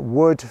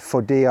 wood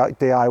for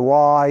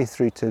DIY,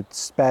 through to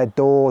spare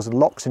doors,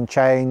 locks and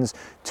chains,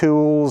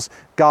 tools,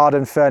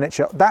 garden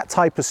furniture, that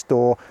type of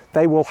store.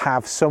 They will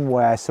have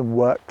somewhere some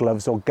work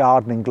gloves or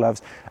gardening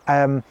gloves.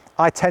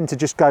 I tend to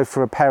just go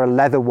for a pair of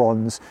leather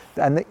ones,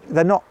 and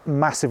they're not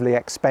massively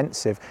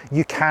expensive.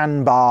 You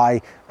can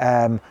buy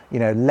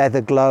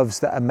leather gloves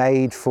that are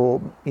made for,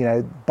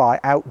 by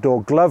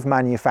outdoor glove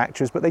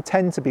manufacturers, but they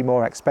tend to be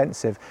more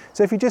expensive.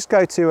 So if you just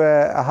go to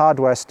a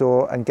hardware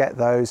store and get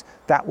those,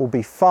 that will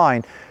be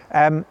fine.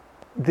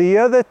 The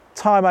other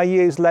time I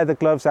use leather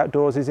gloves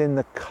outdoors is in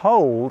the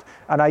cold,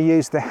 and I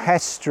use the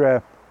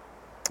Hestra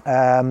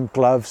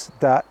gloves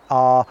that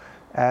are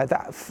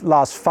that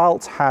Lars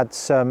Falt had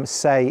some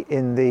say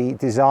in the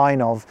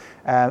design of,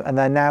 and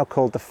they're now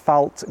called the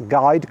Falt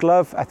Guide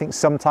Glove. I think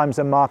sometimes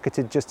they're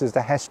marketed just as the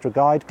Hestra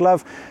Guide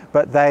Glove,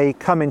 but they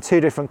come in two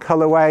different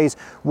colorways.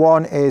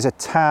 One is a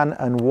tan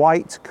and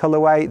white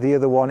colorway, the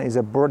other one is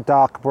a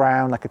dark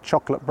brown, like a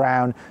chocolate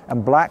brown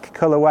and black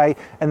colorway,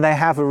 and they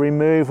have a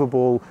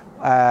removable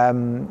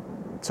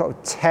sort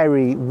of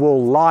terry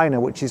wool liner,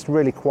 which is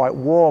really quite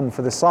warm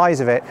for the size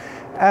of it.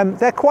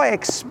 They're quite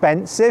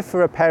expensive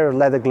for a pair of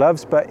leather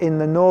gloves, but in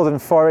the northern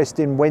forest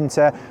in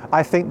winter,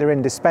 I think they're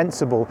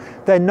indispensable.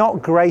 They're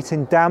not great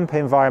in damp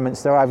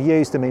environments, though. I've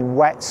used them in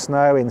wet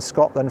snow in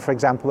Scotland, for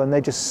example, and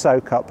they just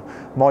soak up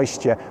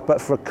moisture. But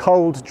for a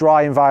cold,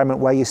 dry environment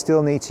where you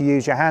still need to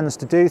use your hands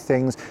to do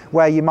things,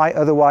 where you might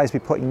otherwise be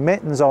putting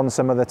mittens on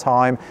some of the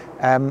time,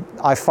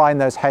 I find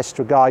those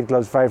Hestra Guide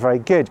gloves very, very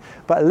good.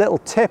 But a little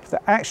tip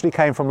that actually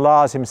came from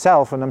Lars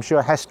himself, and I'm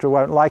sure Hestra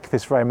won't like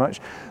this very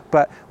much,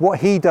 but what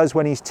he does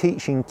when he's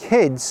teaching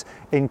kids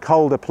in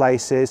colder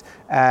places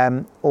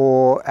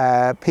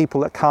or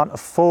people that can't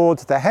afford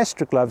the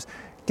Hestra gloves,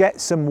 get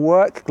some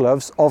work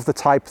gloves of the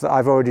type that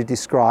I've already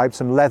described,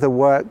 some leather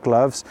work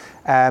gloves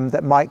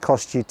that might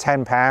cost you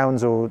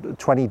 £10 or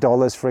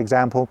 $20, for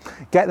example.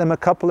 Get them a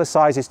couple of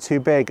sizes too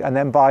big, and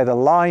then buy the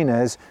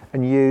liners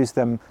and use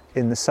them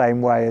in the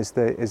same way as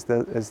the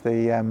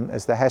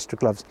Hestra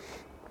gloves.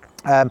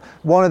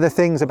 One of the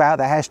things about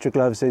the Hestra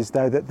gloves is,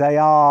 though, that they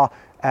are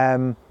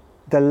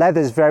the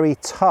leather's very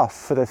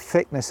tough for the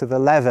thickness of the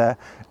leather,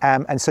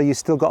 and so you've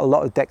still got a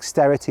lot of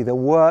dexterity. The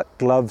work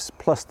gloves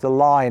plus the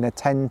liner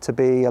tend to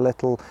be a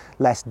little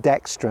less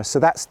dexterous, so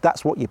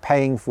that's what you're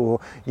paying for.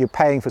 You're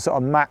paying for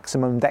sort of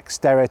maximum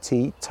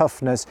dexterity,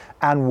 toughness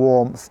and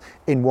warmth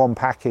in one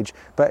package.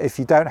 But if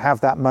you don't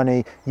have that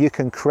money, you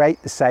can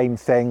create the same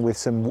thing with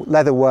some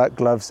leather work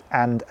gloves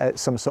and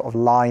some sort of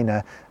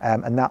liner,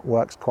 and that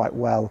works quite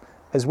well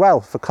as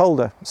well for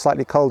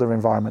slightly colder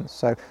environments.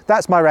 So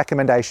that's my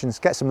recommendations.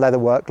 Get some leather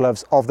work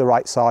gloves of the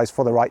right size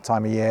for the right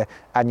time of year,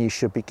 and you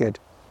should be good.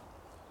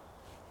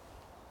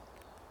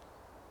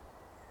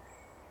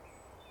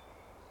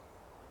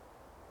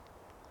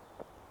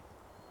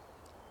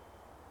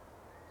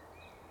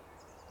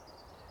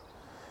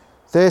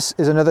 This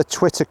is another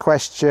Twitter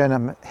question.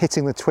 I'm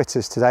hitting the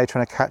Twitters today,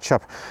 trying to catch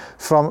up,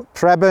 from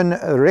Preben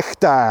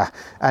Richter,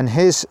 and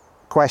his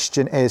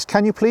question is,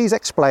 can you please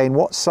explain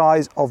what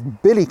size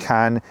of billy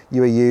can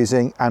you are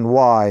using and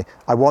why?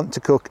 I want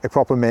to cook a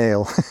proper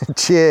meal.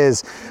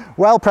 Cheers.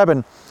 Well,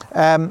 Preben,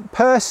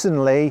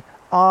 personally,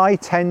 I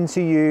tend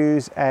to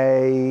use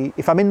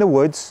if I'm in the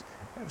woods,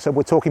 so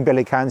we're talking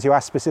billy cans, you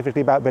asked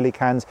specifically about billy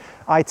cans,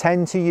 I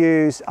tend to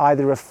use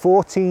either a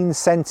 14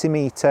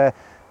 centimetre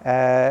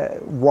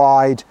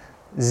wide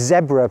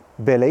zebra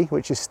billy,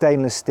 which is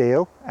stainless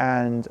steel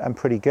and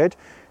pretty good,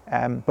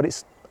 but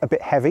it's a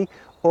bit heavy,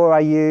 or I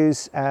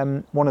use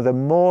one of the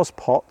Moore's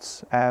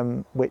pots,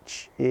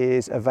 which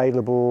is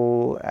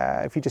available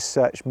if you just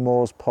search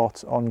Moore's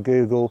pot on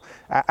Google,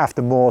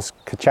 after Moore's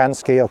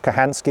Kachansky or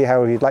Kahansky,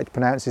 however you'd like to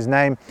pronounce his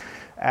name.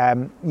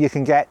 You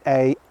can get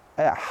a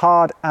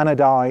hard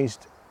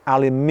anodized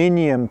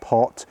aluminium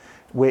pot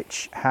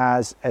which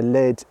has a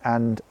lid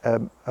and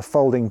a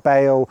folding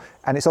bail,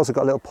 and it's also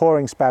got a little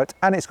pouring spout,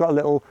 and it's got a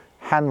little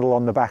handle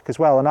on the back as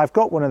well. And I've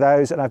got one of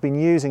those, and I've been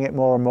using it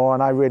more and more,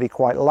 and I really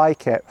quite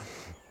like it.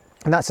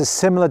 And that's a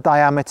similar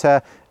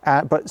diameter,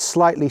 but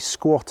slightly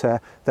squatter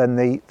than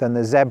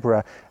the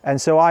zebra. And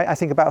so I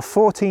think about a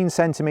 14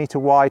 centimetre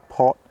wide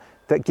pot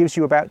that gives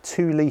you about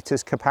 2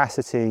 litres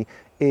capacity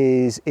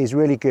is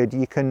really good.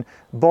 You can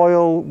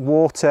boil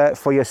water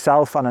for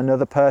yourself and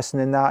another person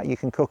in that. You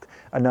can cook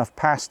enough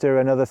pasta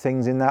and other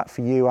things in that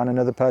for you and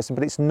another person,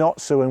 but it's not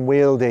so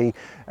unwieldy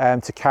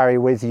to carry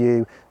with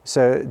you.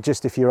 So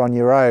just if you're on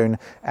your own,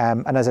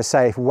 and as I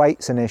say, if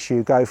weight's an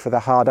issue, go for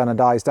the hard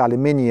anodized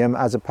aluminium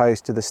as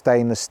opposed to the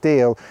stainless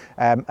steel,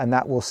 and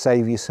that will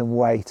save you some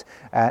weight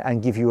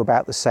and give you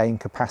about the same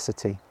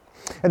capacity.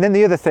 And then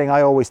the other thing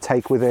I always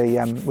take with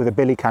a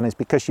billy can is,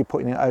 because you're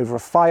putting it over a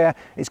fire,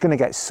 it's going to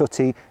get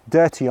sooty,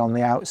 dirty on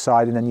the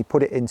outside, and then you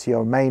put it into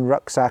your main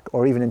rucksack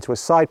or even into a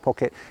side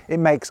pocket, it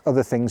makes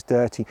other things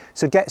dirty.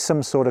 So get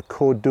some sort of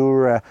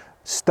Cordura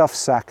stuff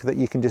sack that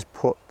you can just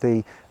put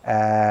the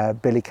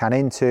billy can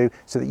into,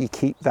 so that you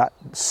keep that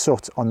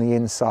soot on the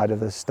inside of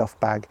the stuff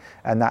bag,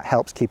 and that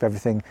helps keep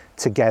everything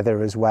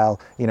together as well.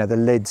 You know, the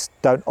lids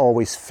don't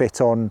always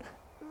fit on,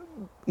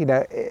 you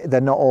know,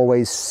 they're not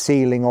always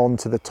sealing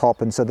onto the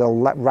top, and so they'll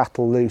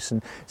rattle loose,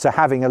 and so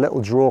having a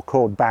little draw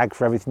cord bag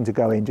for everything to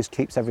go in just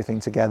keeps everything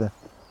together.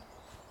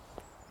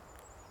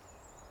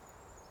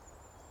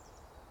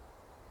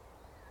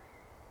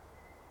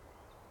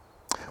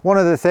 One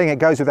other thing, it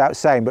goes without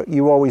saying, but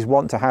you always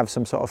want to have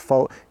some sort of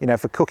fold, you know,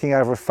 for cooking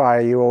over a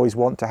fire, you always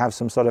want to have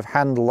some sort of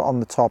handle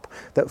on the top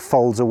that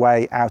folds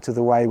away out of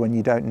the way when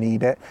you don't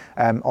need it,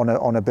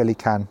 on a billy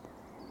can.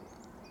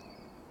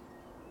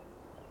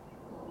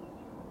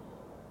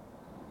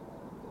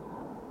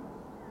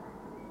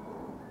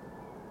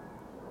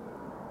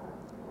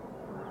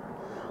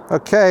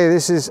 Okay,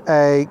 this is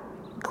a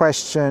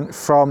question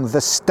from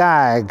the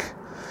Stag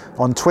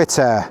on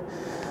Twitter.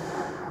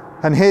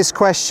 And his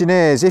question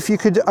is, if you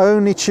could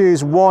only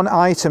choose one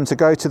item to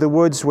go to the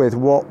woods with,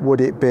 what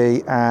would it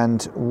be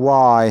and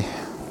why?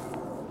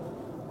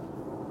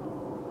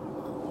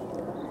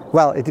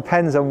 Well, it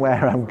depends on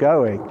where I'm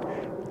going.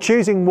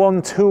 Choosing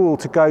one tool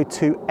to go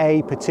to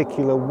a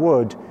particular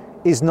wood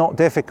is not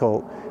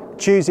difficult.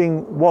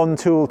 Choosing one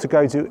tool to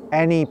go to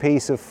any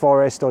piece of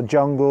forest or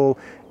jungle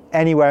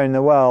anywhere in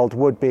the world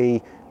would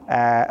be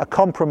a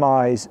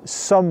compromise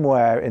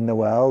somewhere in the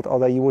world,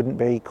 although you wouldn't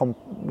be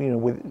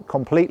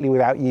completely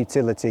without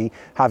utility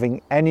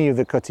having any of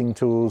the cutting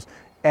tools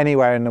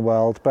anywhere in the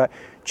world. But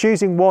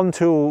choosing one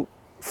tool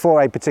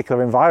for a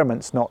particular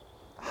environment's not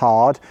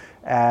hard.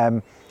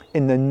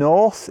 In the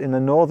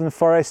northern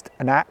forest,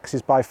 an axe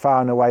is by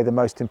far and away the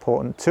most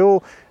important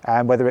tool,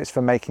 whether it's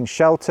for making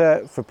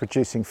shelter, for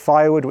producing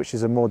firewood, which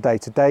is a more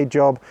day-to-day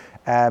job.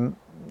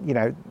 You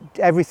know,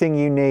 everything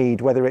you need,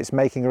 whether it's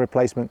making a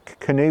replacement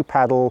canoe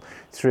paddle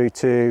through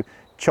to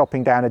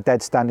chopping down a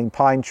dead standing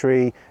pine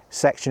tree,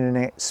 sectioning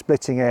it,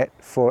 splitting it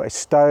for a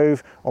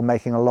stove, or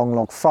making a long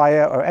log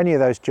fire, or any of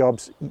those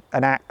jobs,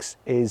 an axe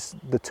is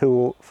the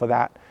tool for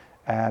that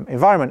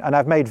environment. And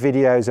I've made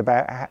videos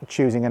about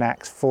choosing an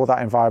axe for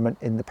that environment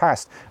in the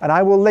past, and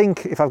I will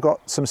link, if I've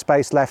got some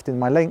space left in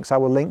my links, I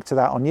will link to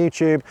that on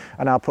YouTube,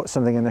 and I'll put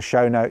something in the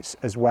show notes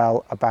as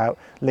well about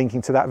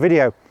linking to that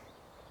video.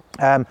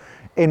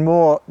 In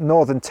more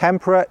northern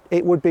temperate,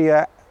 it would be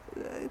a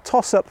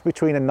toss-up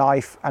between a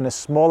knife and a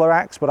smaller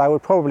axe, but I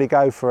would probably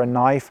go for a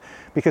knife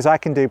because I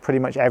can do pretty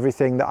much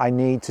everything that I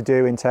need to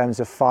do in terms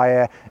of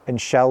fire and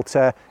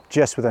shelter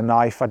just with a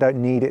knife. I don't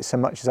need it so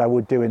much as I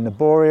would do in the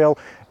boreal.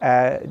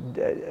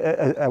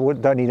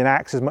 Don't need an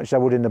axe as much as I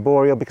would in the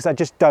boreal because I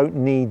just don't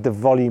need the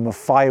volume of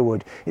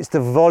firewood. It's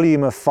the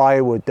volume of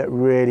firewood that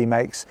really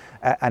makes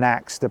an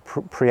axe the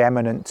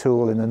preeminent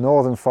tool in the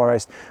northern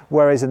forest,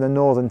 whereas in the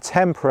northern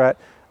temperate,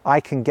 I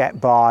can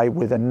get by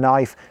with a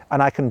knife,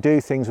 and I can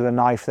do things with a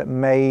knife that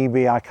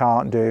maybe I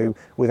can't do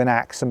with an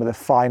axe. Some of the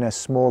finer,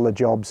 smaller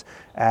jobs.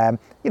 You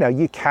know,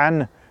 you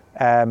can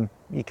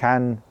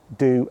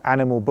do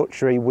animal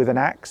butchery with an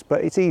axe,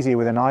 but it's easier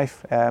with a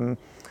knife.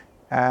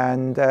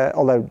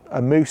 Although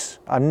a moose,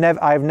 I've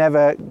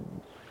never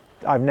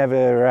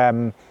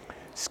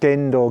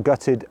skinned or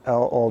gutted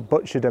or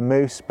butchered a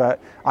moose, but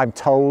I'm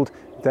told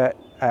that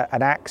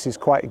an axe is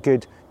quite a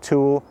good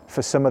tool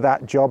for some of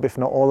that job, if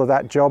not all of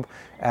that job,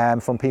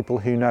 from people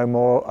who know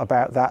more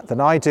about that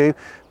than I do.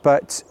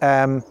 But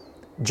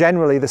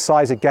generally the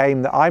size of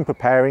game that I'm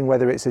preparing,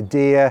 whether it's a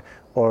deer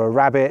or a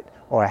rabbit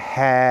or a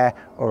hare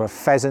or a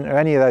pheasant or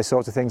any of those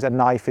sorts of things, a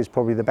knife is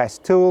probably the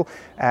best tool.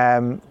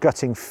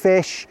 Gutting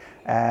fish,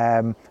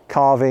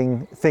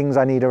 carving things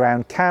I need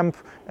around camp,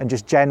 and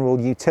just general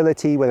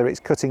utility, whether it's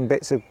cutting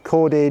bits of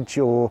cordage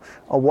or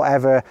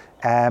whatever,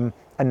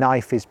 a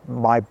knife is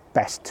my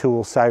best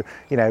tool. So,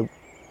 you know,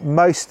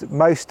 most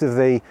of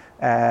the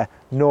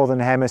northern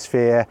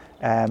hemisphere,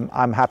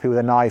 I'm happy with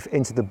a knife.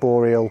 Into the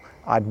boreal,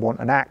 I'd want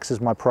an axe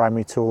as my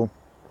primary tool.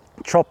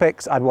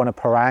 Tropics, I'd want a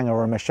parang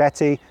or a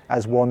machete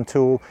as one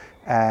tool,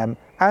 and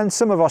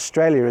some of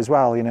Australia as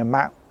well. You know,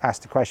 Matt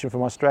asked a question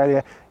from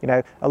Australia. You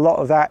know, a lot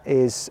of that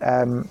is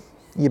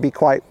you'd be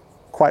quite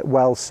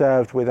well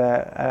served with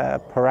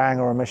a parang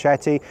or a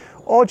machete,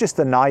 or just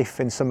a knife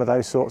in some of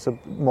those sorts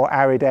of more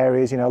arid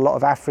areas. You know, a lot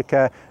of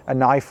Africa, a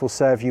knife will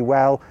serve you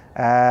well.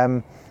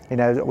 You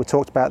know, we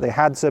talked about the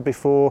Hadza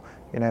before.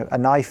 You know, a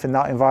knife in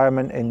that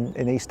environment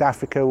in East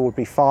Africa would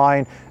be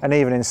fine, and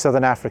even in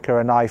Southern Africa,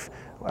 a knife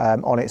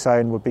on its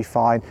own would be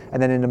fine.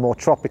 And then in the more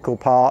tropical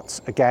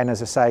parts, again,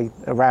 as I say,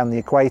 around the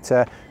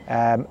equator,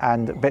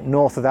 and a bit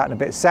north of that and a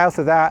bit south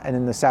of that, and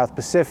in the South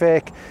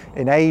Pacific,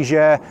 in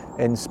Asia,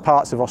 in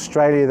parts of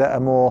Australia that are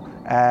more,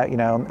 you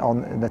know,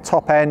 on the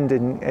top end,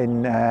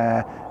 and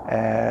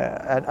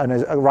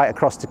right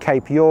across to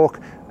Cape York,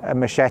 a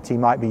machete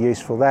might be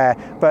useful there.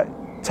 But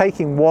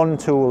taking one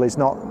tool is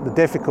not the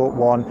difficult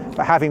one,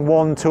 but having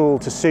one tool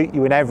to suit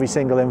you in every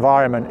single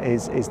environment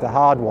is the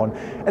hard one.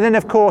 And then,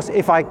 of course,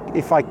 if I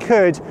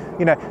could,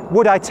 you know,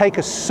 would I take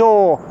a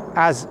saw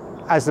as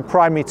the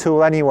primary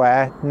tool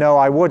anywhere? No,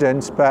 I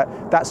wouldn't, but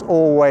that's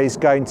always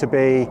going to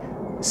be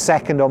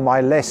second on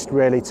my list,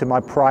 really, to my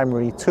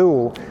primary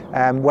tool.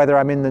 Whether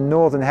I'm in the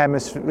northern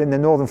hemisphere, in the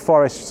northern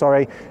forest,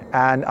 sorry,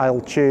 and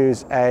I'll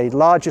choose a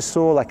larger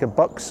saw, like a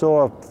buck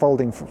saw, a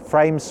folding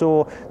frame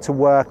saw, to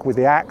work with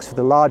the axe for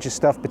the larger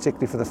stuff,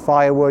 particularly for the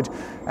firewood.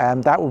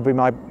 That would be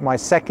my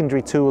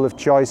secondary tool of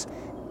choice.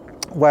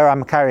 Where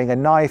I'm carrying a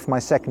knife, my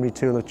secondary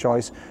tool of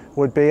choice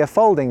would be a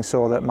folding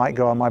saw that might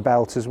go on my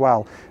belt as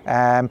well.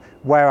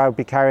 Where I would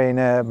be carrying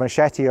a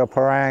machete or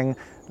parang,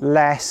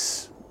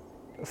 less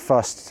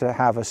fussed to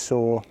have a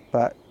saw,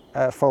 but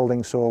a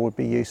folding saw would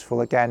be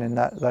useful again in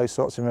those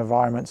sorts of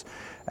environments.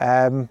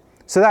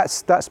 So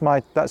that's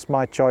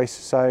my choice.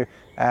 So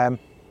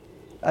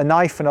a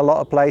knife in a lot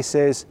of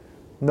places,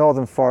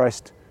 northern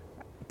forest,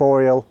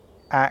 boreal,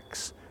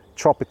 axe,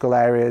 tropical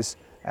areas.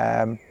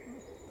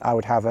 I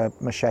would have a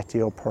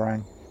machete or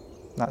parang.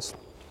 That's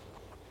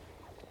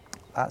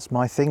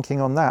my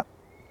thinking on that.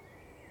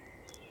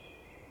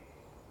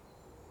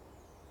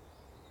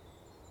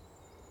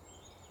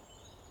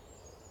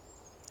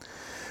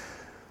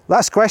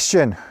 Last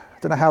question. I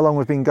don't know how long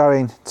we've been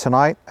going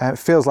tonight. It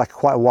feels like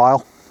quite a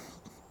while,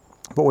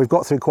 but we've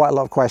got through quite a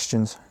lot of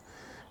questions.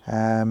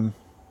 So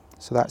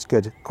that's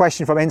good.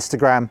 Question from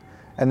Instagram,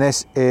 and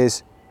this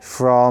is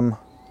from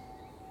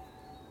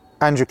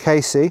Andrew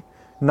Casey.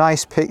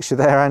 Nice picture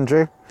there,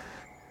 Andrew.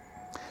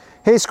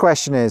 His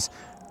question is,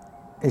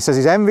 he says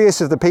he's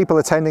envious of the people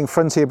attending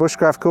frontier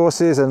bushcraft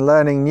courses and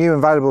learning new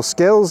and valuable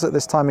skills at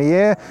this time of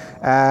year,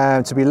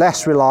 to be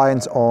less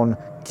reliant on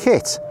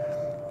kit.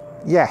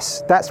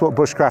 Yes, that's what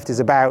bushcraft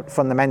is about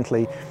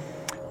fundamentally,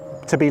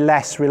 to be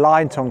less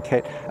reliant on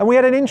kit. And we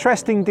had an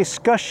interesting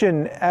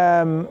discussion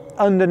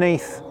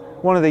underneath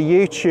one of the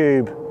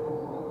YouTube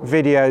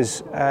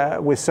videos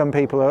with some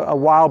people a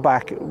while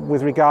back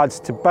with regards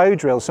to bow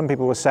drills. Some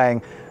people were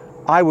saying,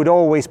 I would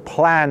always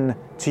plan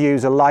to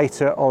use a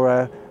lighter or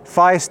a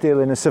fire steel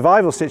in a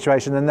survival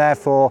situation, and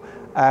therefore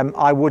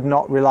I would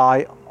not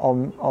rely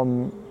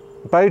on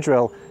bow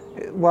drill.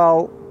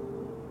 Well,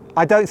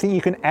 I don't think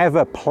you can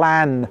ever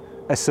plan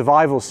a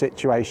survival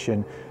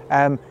situation.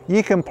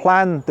 You can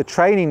plan the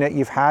training that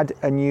you've had,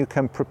 and you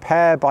can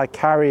prepare by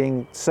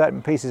carrying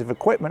certain pieces of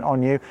equipment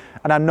on you.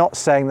 And I'm not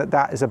saying that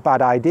that is a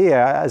bad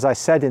idea. As I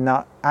said in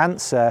that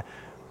answer,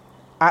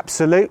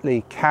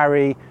 absolutely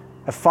carry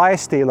a fire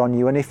steel on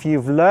you. And if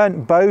you've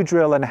learnt bow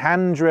drill and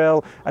hand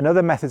drill and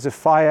other methods of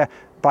fire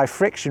by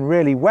friction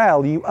really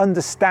well, you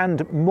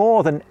understand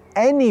more than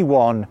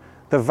anyone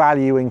the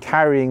value in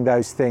carrying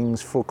those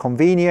things for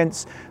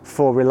convenience,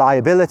 for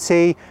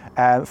reliability,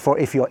 for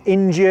if you're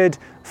injured,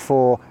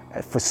 for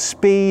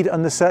speed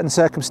under certain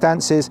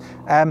circumstances.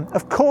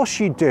 Of course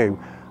you do,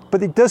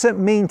 but it doesn't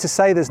mean to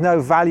say there's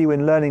no value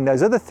in learning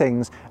those other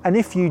things. And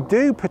if you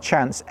do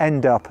perchance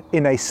end up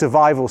in a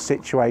survival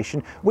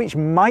situation, which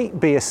might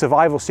be a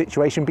survival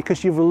situation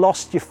because you've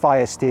lost your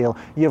fire steel,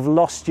 you've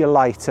lost your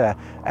lighter,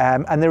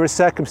 and there are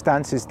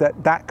circumstances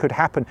that could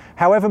happen.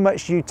 However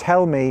much you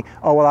tell me,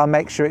 oh well, I'll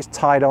make sure it's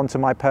tied onto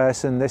my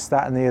person, this,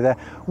 that and the other.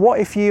 What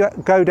if you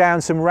go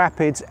down some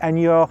rapids and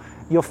your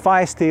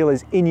fire steel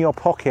is in your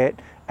pocket?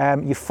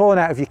 You've fallen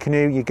out of your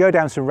canoe, you go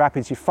down some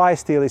rapids, your fire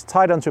steel is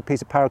tied onto a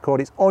piece of paracord,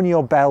 it's on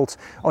your belt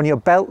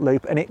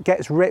loop, and it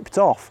gets ripped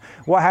off.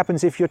 What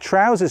happens if your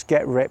trousers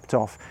get ripped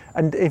off?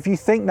 And if you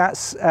think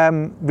that's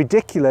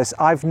ridiculous,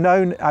 I've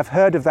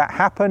heard of that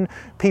happen.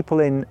 People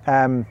in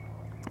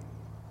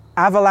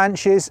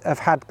avalanches have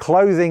had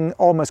clothing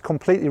almost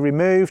completely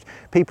removed.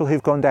 People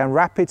who've gone down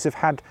rapids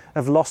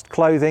have lost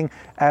clothing.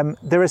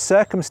 There are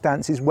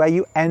circumstances where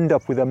you end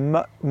up with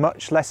a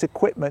much less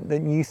equipment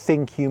than you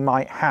think you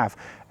might have.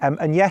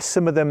 And yes,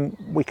 some of them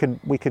we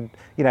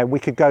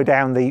could go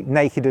down the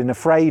naked and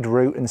afraid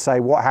route and say,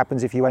 what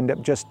happens if you end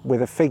up just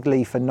with a fig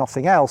leaf and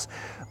nothing else?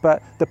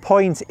 But the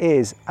point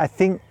is, I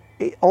think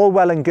all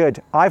well and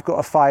good, I've got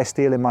a fire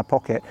steel in my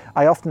pocket.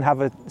 I often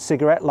have a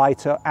cigarette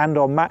lighter and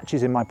or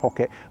matches in my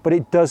pocket, but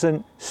it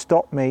doesn't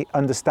stop me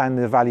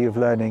understanding the value of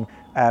learning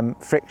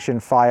friction,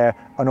 fire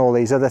and all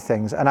these other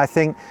things. And I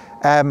think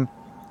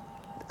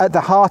at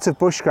the heart of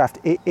bushcraft,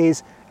 it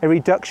is a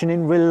reduction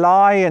in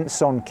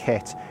reliance on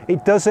kit.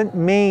 It doesn't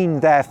mean,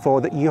 therefore,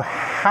 that you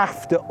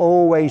have to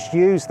always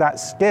use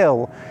that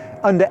skill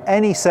under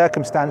any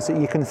circumstance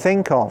that you can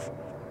think of.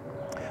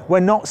 We're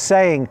not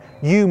saying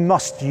you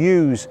must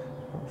use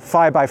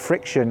fire by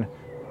friction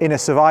in a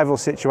survival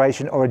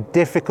situation or a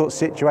difficult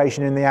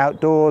situation in the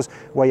outdoors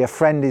where your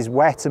friend is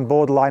wet and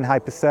borderline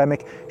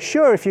hypothermic.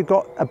 Sure, if you've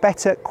got a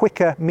better,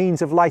 quicker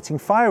means of lighting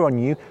fire on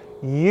you,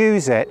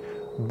 use it,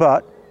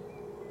 but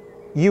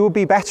you will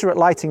be better at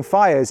lighting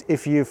fires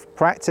if you've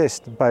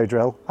practiced bow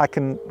drill. I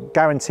can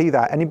guarantee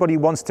that. Anybody who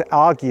wants to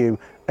argue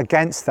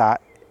against that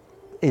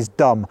is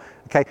dumb.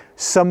 Okay,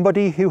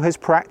 somebody who has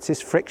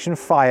practiced friction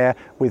fire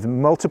with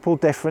multiple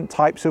different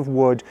types of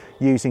wood,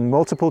 using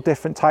multiple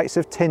different types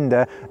of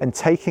tinder and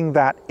taking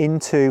that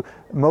into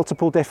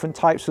multiple different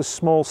types of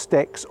small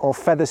sticks or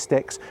feather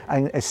sticks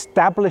and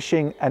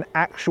establishing an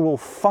actual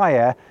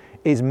fire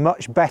is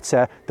much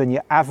better than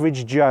your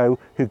average Joe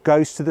who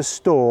goes to the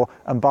store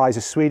and buys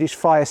a Swedish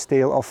fire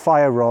steel or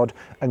fire rod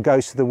and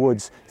goes to the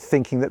woods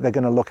thinking that they're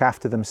going to look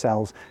after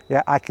themselves.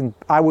 Yeah,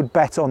 I would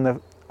bet on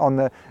the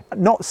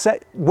not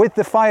set with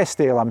the fire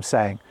steel, I'm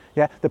saying.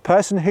 Yeah, the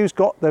person who's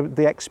got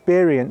the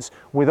experience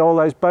with all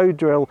those bow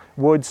drill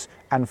woods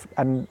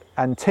and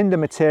tinder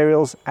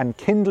materials and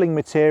kindling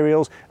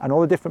materials and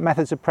all the different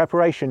methods of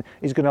preparation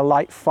is going to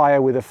light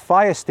fire with a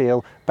fire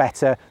steel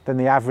better than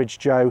the average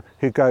Joe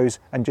who goes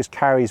and just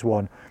carries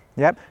one.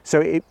 Yep.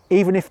 So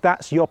even if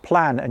that's your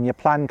plan and your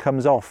plan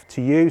comes off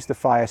to use the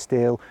fire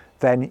steel,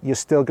 then you're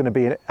still going to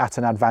be at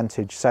an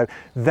advantage. So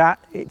that,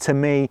 to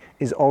me,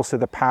 is also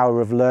the power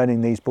of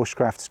learning these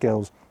bushcraft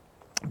skills,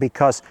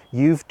 because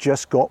you've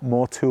just got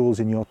more tools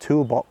in your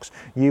toolbox.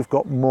 You've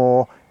got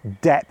more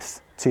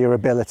depth to your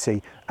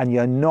ability, and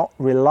you're not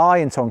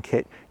reliant on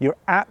kit. You're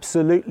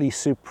absolutely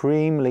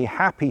supremely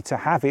happy to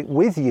have it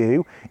with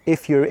you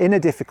if you're in a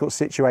difficult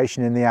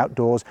situation in the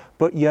outdoors,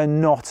 but you're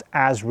not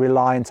as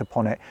reliant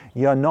upon it.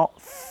 You're not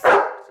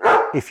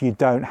if you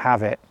don't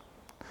have it.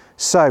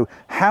 So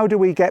how do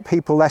we get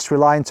people less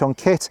reliant on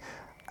kit?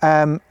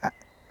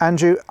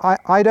 Andrew,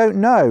 I don't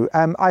know.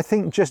 I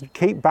think just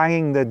keep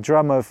banging the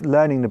drum of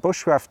learning the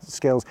bushcraft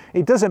skills.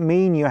 It doesn't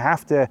mean you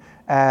have to,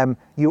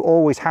 you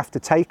always have to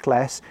take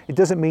less. It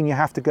doesn't mean you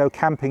have to go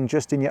camping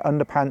just in your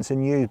underpants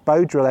and use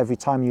bow drill every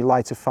time you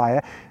light a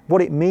fire.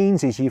 What it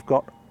means is you've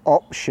got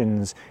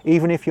options.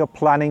 Even if you're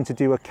planning to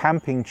do a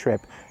camping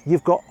trip,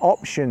 you've got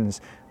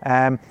options.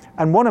 And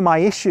one of my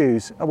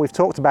issues, and we've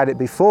talked about it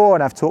before,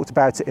 and I've talked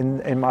about it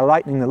in my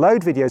lightening the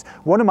load videos,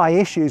 one of my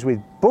issues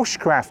with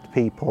bushcraft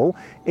people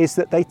is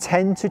that they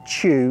tend to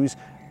choose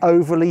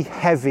overly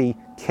heavy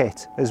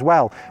kit as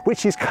well,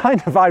 which is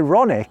kind of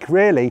ironic,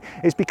 really,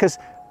 is because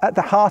at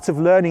the heart of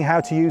learning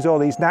how to use all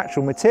these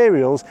natural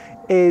materials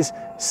is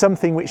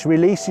something which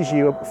releases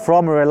you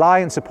from a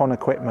reliance upon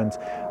equipment.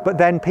 But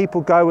then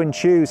people go and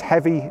choose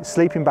heavy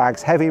sleeping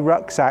bags, heavy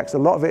rucksacks. A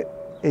lot of it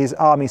is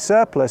army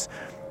surplus.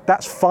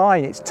 That's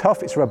fine, it's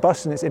tough, it's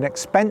robust, and it's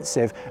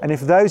inexpensive. And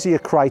if those are your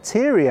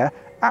criteria,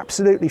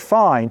 absolutely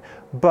fine.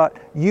 But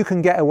you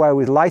can get away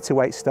with lighter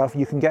weight stuff.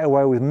 You can get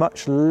away with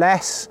much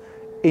less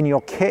in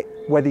your kit,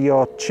 whether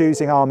you're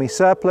choosing army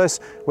surplus,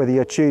 whether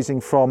you're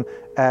choosing from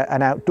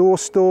an outdoor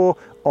store,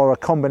 or a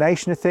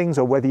combination of things,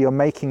 or whether you're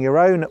making your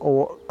own,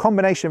 or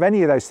combination of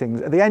any of those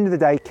things. At the end of the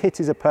day, kit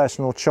is a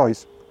personal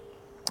choice.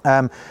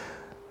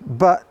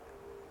 But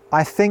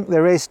I think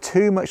there is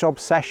too much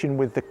obsession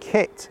with the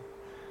kit.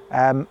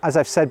 As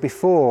I've said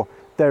before,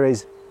 there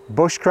is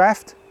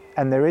bushcraft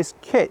and there is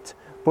kit.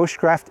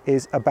 Bushcraft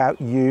is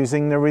about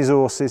using the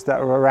resources that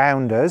are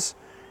around us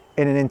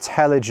in an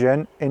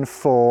intelligent,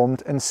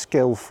 informed and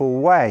skillful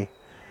way.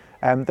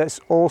 That's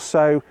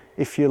also,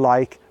 if you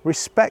like,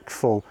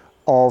 respectful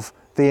of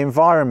the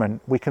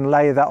environment. We can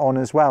layer that on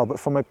as well, but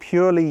from a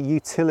purely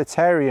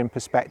utilitarian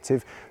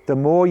perspective, the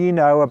more you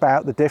know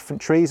about the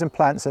different trees and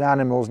plants and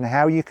animals and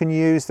how you can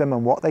use them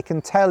and what they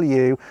can tell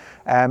you,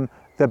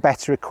 the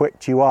better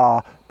equipped you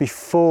are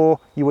before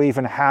you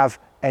even have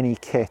any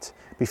kit,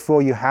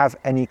 before you have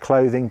any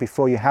clothing,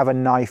 before you have a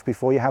knife,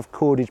 before you have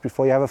cordage,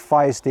 before you have a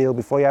fire steel,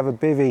 before you have a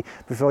bivvy,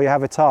 before you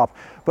have a tarp.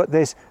 But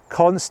this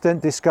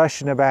constant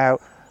discussion about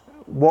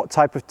what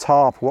type of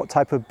tarp, what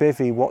type of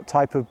bivvy, what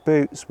type of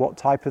boots, what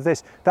type of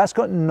this, that's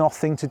got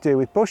nothing to do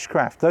with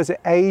bushcraft. Those are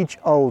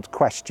age-old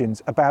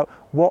questions about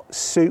what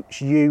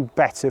suits you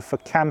better for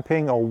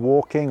camping or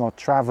walking or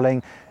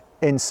traveling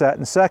in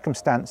certain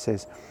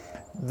circumstances.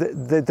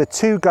 The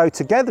two go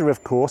together,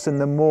 of course,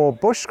 and the more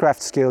bushcraft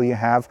skill you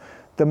have,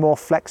 the more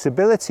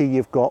flexibility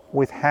you've got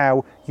with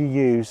how you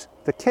use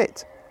the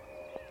kit.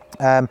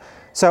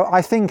 So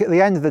I think at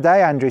the end of the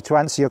day, Andrew, to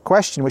answer your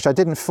question, which I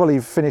didn't fully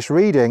finish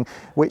reading,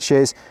 which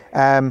is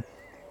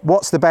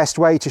what's the best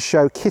way to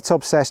show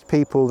kit-obsessed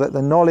people that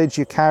the knowledge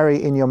you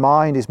carry in your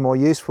mind is more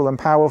useful and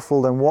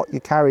powerful than what you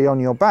carry on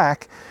your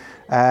back?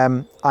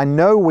 I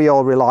know we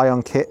all rely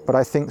on kit, but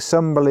I think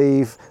some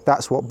believe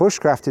that's what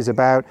bushcraft is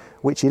about,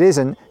 which it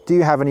isn't. Do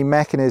you have any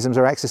mechanisms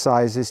or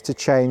exercises to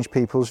change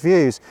people's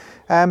views?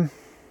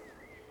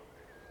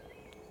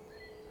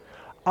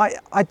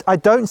 I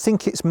don't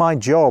think it's my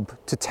job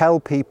to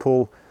tell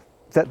people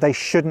that they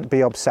shouldn't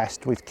be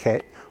obsessed with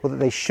kit, or that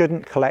they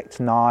shouldn't collect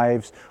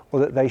knives, or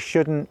that they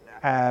shouldn't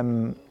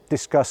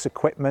discuss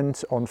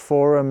equipment on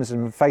forums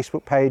and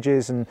Facebook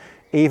pages, and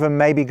even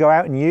maybe go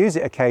out and use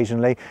it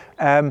occasionally.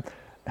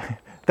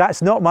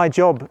 That's not my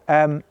job,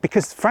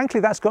 because frankly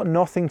that's got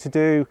nothing to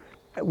do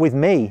with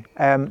me.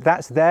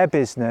 That's their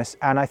business,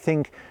 and I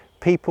think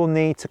people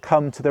need to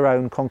come to their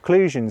own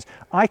conclusions.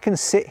 I can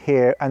sit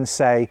here and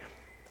say,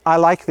 I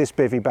like this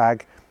bivvy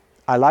bag,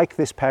 I like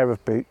this pair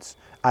of boots,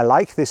 I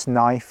like this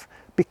knife,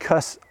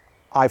 because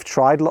I've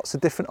tried lots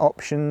of different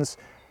options,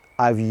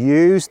 I've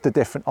used the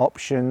different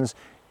options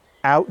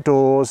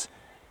outdoors,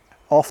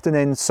 often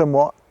in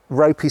somewhat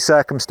ropey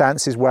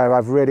circumstances where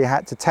I've really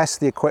had to test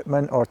the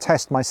equipment or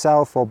test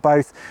myself or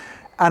both,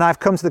 and I've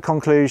come to the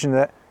conclusion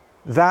that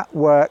that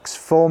works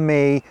for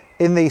me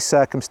in these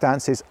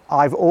circumstances.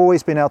 I've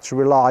always been able to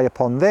rely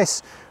upon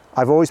this.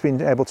 I've always been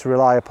able to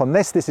rely upon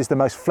this. This is the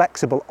most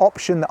flexible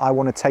option that I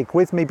want to take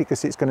with me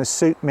because it's going to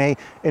suit me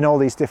in all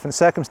these different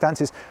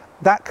circumstances.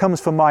 That comes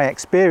from my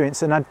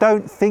experience, and I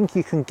don't think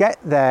you can get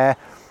there.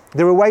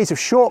 There are ways of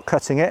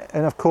shortcutting it,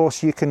 and of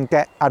course you can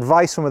get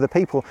advice from other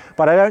people,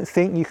 but I don't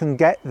think you can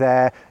get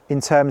there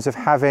in terms of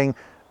having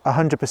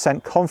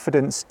 100%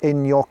 confidence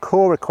in your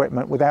core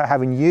equipment without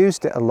having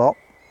used it a lot.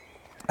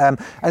 And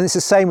it's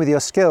the same with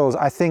your skills.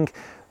 I think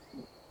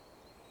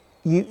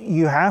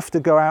you have to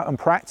go out and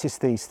practice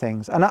these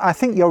things. And I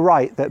think you're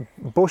right that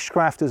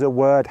bushcraft as a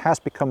word has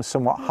become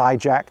somewhat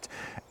hijacked.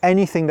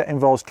 Anything that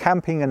involves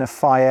camping and a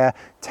fire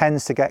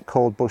tends to get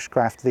called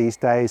bushcraft these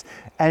days.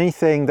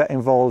 Anything that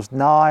involves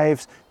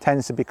knives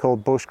tends to be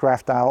called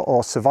bushcraft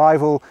or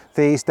survival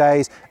these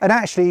days. And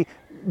actually,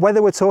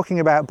 whether we're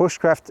talking about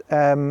bushcraft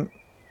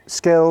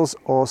skills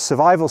or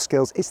survival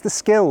skills, it's the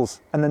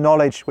skills and the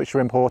knowledge which are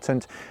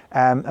important.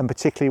 And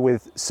particularly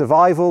with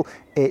survival,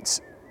 it's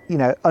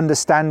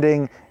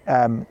understanding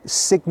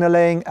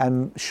signaling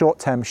and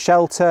short-term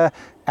shelter,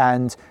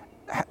 and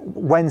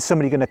when's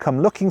somebody going to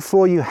come looking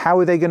for you, how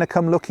are they going to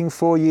come looking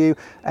for you,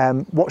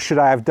 what should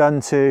I have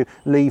done to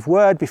leave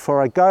word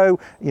before I go,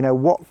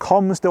 what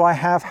comms do I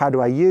have, how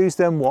do I use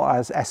them, what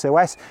as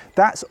SOS.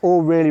 That's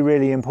all really,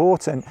 really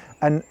important.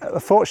 And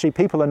unfortunately,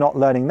 people are not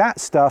learning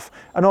that stuff,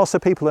 and also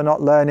people are not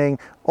learning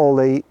all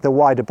the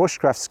wider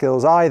bushcraft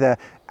skills either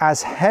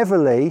as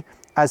heavily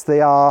as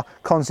they are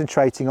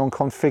concentrating on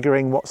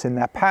configuring what's in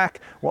their pack,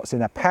 what's in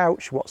their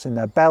pouch, what's in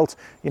their belt.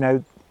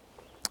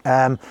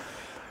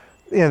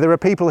 There are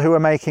people who are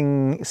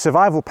making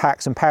survival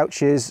packs and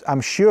pouches, I'm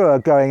sure,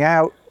 going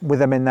out with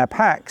them in their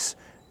packs,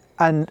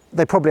 and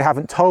they probably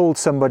haven't told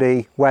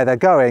somebody where they're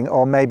going,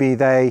 or maybe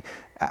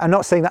I'm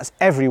not saying that's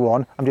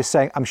everyone, I'm just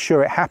saying I'm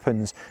sure it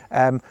happens.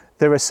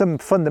 There are some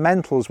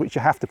fundamentals which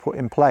you have to put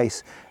in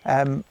place.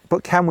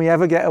 But can we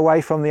ever get away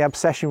from the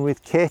obsession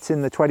with kit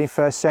in the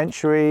 21st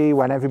century,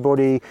 when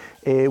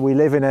we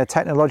live in a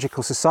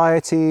technological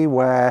society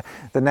where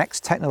the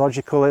next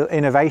technological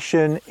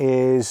innovation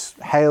is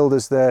hailed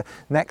as the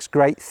next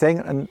great thing?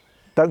 And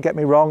don't get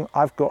me wrong,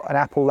 I've got an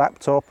Apple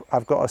laptop,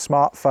 I've got a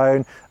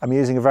smartphone, I'm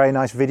using a very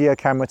nice video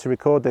camera to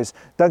record this.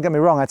 Don't get me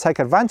wrong, I take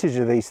advantage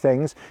of these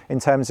things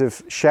in terms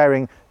of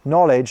sharing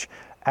knowledge.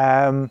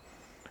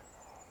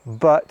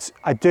 But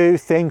I do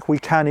think we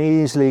can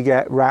easily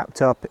get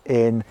wrapped up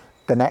in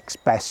the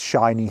next best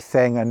shiny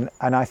thing. And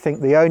I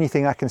think the only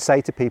thing I can say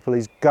to people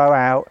is go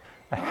out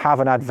and have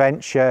an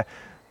adventure,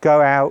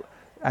 go out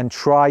and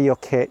try your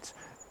kit,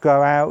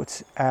 go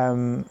out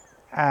and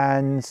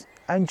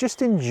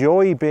just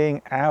enjoy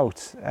being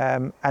out,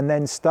 and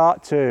then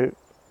start to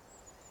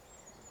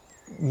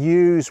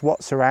use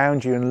what's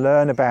around you and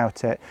learn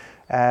about it.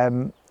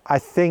 I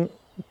think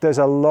there's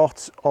a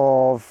lot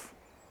of,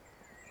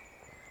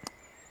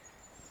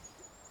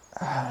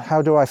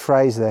 how do I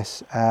phrase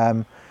this?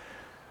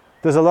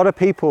 There's a lot of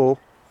people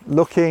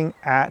looking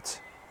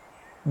at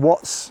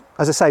what's,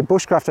 as I say,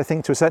 bushcraft, I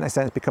think to a certain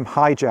extent has become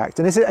hijacked.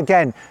 And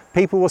again,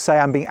 people will say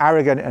I'm being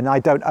arrogant and I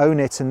don't own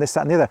it and this,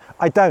 that and the other.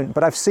 I don't,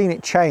 but I've seen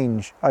it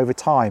change over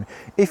time.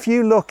 If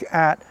you look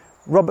at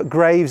Robert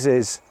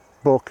Graves's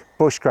book,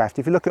 Bushcraft,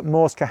 if you look at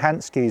Morse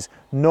Kahansky's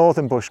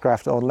Northern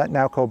Bushcraft, or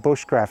now called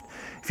Bushcraft,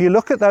 if you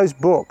look at those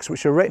books,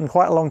 which were written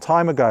quite a long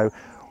time ago,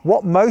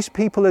 what most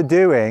people are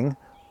doing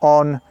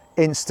on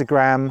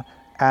Instagram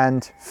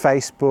and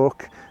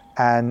Facebook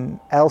and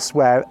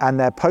elsewhere, and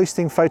they're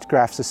posting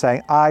photographs of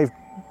saying, I've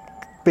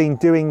been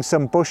doing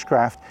some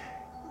bushcraft.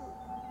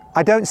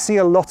 I don't see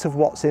a lot of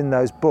what's in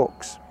those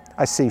books.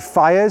 I see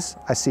fires,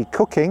 I see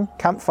cooking,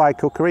 campfire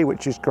cookery,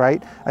 which is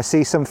great. I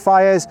see some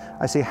fires,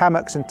 I see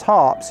hammocks and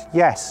tarps,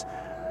 yes.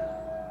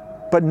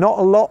 But not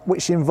a lot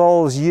which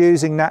involves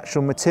using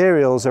natural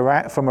materials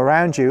from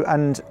around you.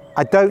 And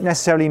I don't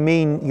necessarily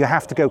mean you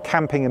have to go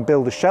camping and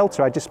build a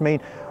shelter. I just mean,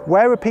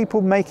 where are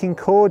people making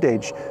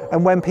cordage?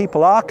 And when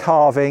people are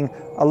carving,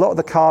 a lot of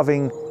the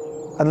carving,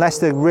 unless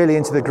they're really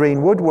into the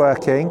green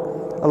woodworking,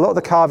 a lot of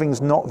the carving's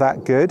not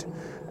that good.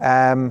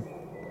 And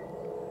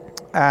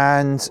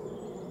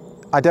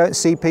I don't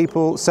see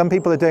some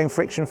people are doing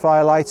friction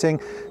fire lighting.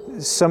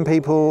 Some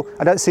people,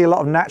 I don't see a lot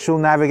of natural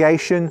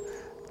navigation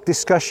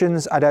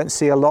discussions. I don't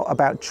see a lot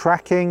about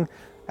tracking.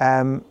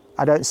 I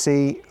don't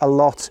see a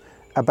lot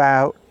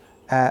about,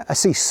 I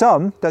see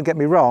some, don't get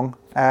me wrong,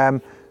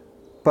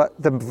 but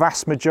the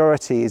vast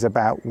majority is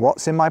about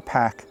what's in my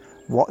pack,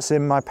 what's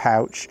in my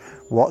pouch,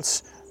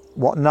 what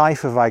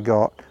knife have I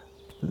got.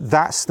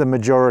 That's the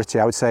majority.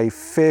 I would say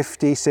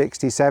 50,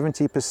 60,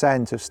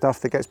 70% of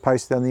stuff that gets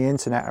posted on the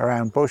internet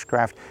around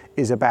bushcraft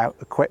is about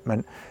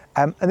equipment.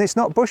 And it's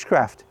not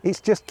bushcraft,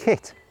 it's just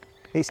kit.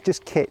 It's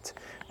just kit.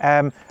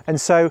 And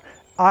so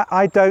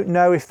I don't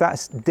know if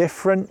that's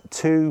different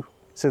to,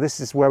 so this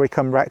is where we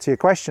come back to your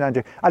question,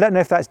 Andrew. I don't know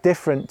if that's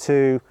different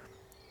to,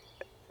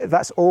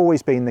 that's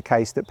always been the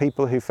case, that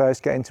people who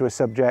first get into a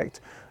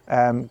subject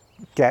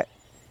get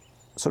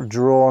sort of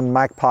drawn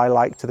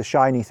magpie-like to the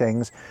shiny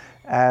things.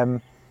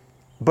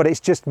 But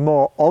it's just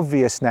more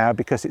obvious now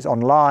because it's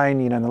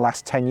online. In the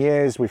last 10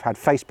 years, we've had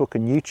Facebook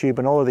and YouTube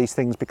and all of these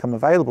things become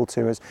available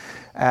to us,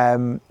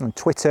 and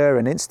Twitter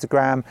and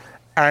Instagram,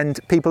 and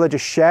people are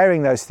just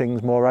sharing those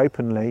things more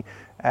openly.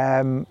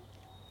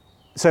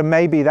 So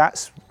maybe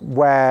that's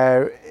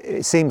where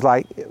it seems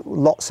like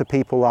lots of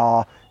people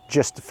are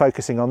just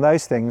focusing on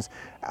those things.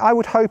 I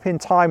would hope in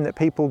time that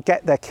people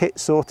get their kit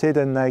sorted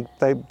and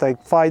they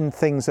find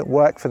things that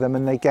work for them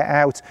and they get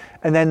out,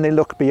 and then they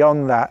look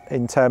beyond that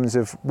in terms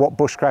of what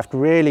bushcraft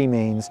really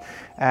means,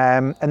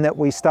 and that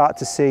we start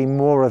to see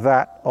more of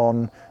that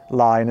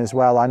online as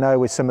well. I know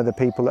with some of the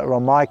people that are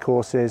on my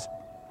courses,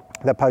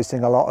 they're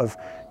posting a lot of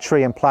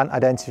tree and plant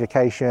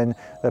identification,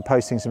 they're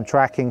posting some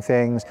tracking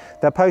things,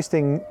 they're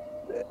posting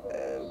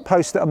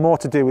posts that are more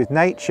to do with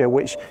nature,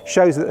 which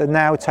shows that they're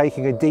now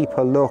taking a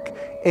deeper look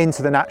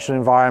into the natural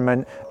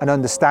environment and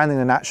understanding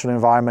the natural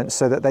environment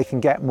so that they can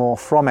get more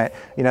from it.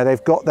 You know,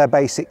 they've got their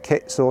basic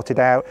kit sorted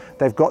out,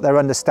 they've got their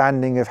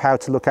understanding of how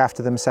to look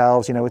after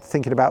themselves. You know, we're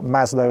thinking about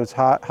Maslow's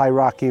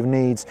hierarchy of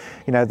needs.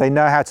 You know, they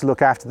know how to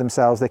look after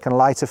themselves, they can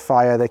light a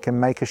fire, they can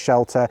make a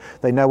shelter,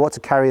 they know what to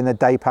carry in their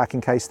day pack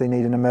in case they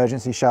need an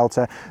emergency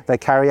shelter, they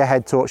carry a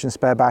head torch and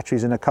spare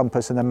batteries and a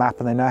compass and a map,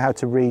 and they know how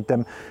to read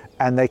them,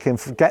 and they can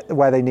get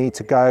where they need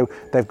to go.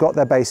 They've got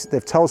their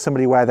they've told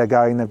somebody where they're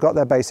going, they've got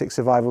their basic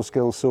survival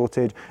skills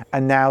sorted,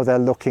 and now they're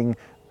looking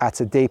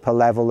at a deeper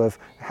level of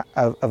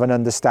an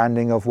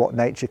understanding of what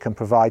nature can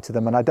provide to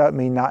them. And I don't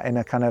mean that in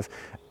a kind of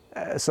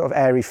sort of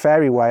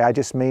airy-fairy way. I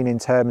just mean in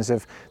terms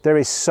of there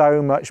is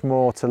so much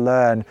more to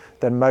learn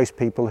than most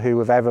people who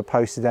have ever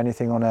posted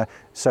anything on a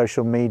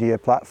social media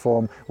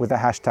platform with the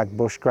hashtag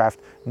bushcraft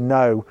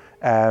know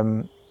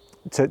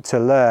to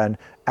learn.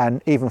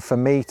 And even for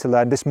me to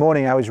learn. This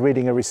morning I was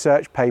reading a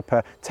research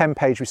paper,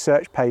 10-page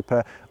research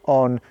paper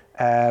on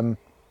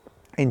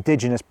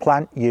indigenous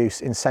plant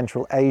use in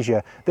Central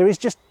Asia. There is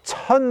just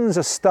tons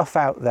of stuff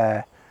out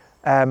there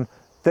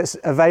that's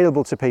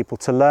available to people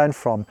to learn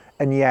from,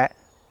 and yet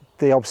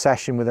the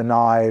obsession with the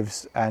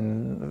knives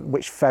and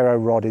which ferro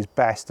rod is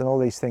best and all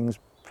these things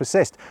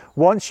persist.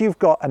 Once you've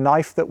got a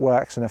knife that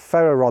works and a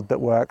ferro rod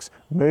that works,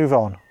 move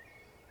on.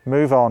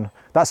 Move on.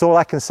 That's all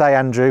I can say,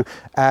 Andrew.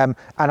 And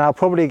I'll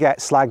probably get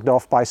slagged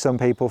off by some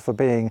people for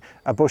being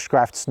a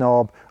bushcraft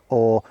snob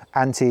or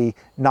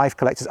anti-knife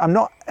collectors. I'm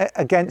not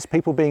against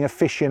people being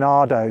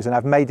aficionados, and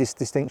I've made this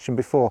distinction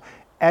before.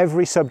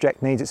 Every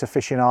subject needs its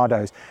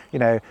aficionados, you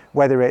know,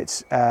 whether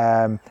it's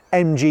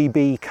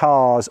MGB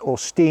cars or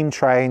steam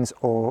trains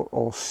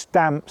or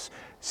stamps.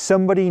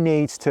 Somebody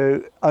needs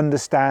to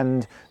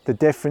understand the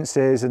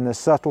differences and the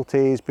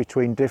subtleties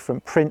between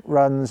different print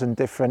runs and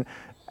different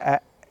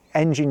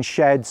engine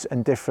sheds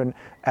and different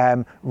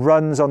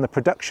runs on the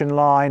production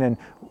line, and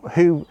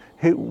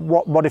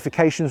what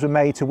modifications were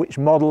made to which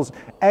models.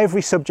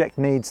 Every subject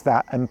needs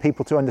that, and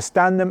people to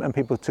understand them and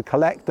people to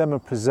collect them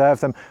and preserve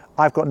them.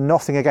 I've got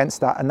nothing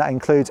against that, and that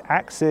includes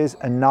axes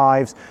and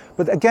knives.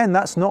 But again,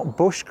 that's not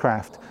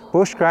bushcraft.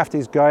 Bushcraft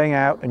is going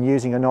out and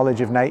using a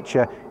knowledge of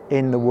nature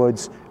in the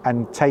woods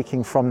and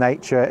taking from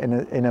nature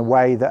in a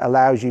way that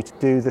allows you to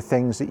do the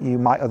things that you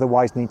might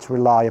otherwise need to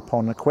rely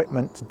upon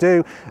equipment to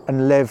do,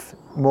 and live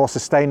more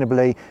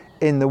sustainably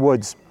in the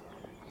woods.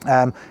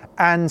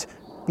 And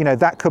you know,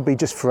 that could be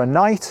just for a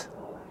night,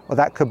 or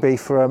that could be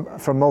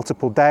for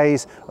multiple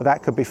days, or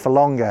that could be for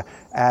longer.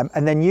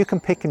 And then you can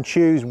pick and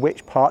choose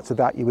which parts of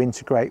that you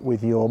integrate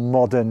with your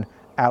modern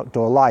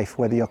outdoor life,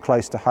 whether you're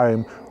close to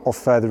home or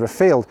further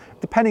afield,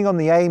 depending on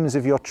the aims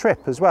of your trip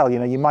as well. You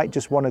know, you might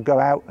just want to go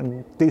out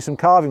and do some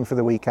carving for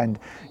the weekend.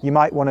 You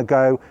might want to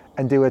go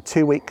and do a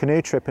 2-week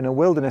canoe trip in a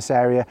wilderness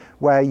area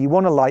where you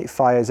want to light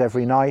fires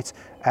every night.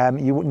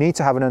 You need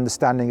to have an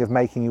understanding of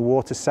making your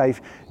water safe.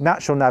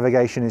 Natural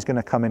navigation is going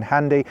to come in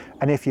handy,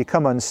 and if you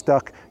come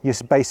unstuck, your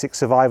basic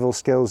survival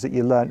skills that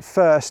you learnt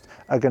first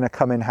are going to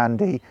come in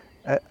handy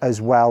as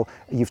well.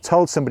 You've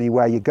told somebody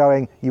where you're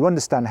going, you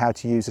understand how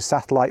to use a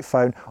satellite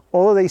phone.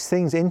 All of these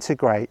things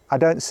integrate. I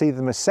don't see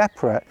them as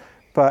separate,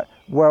 but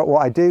what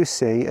I do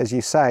see, as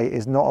you say,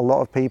 is not a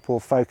lot of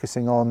people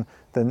focusing on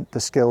the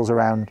skills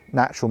around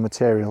natural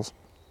materials.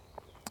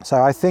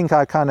 So I think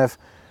I kind of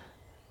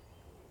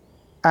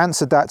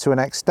answered that to an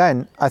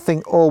extent. I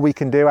think all we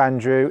can do,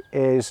 Andrew,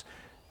 is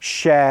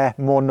share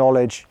more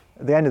knowledge.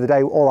 At the end of the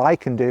day, all I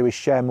can do is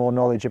share more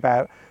knowledge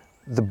about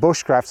the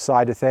bushcraft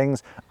side of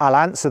things. I'll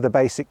answer the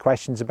basic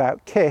questions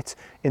about kit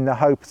in the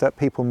hope that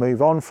people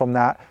move on from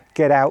that,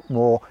 get out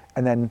more,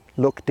 and then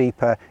look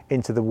deeper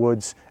into the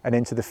woods and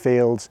into the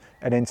fields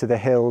and into the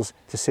hills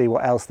to see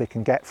what else they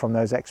can get from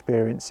those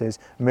experiences.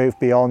 Move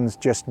beyond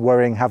just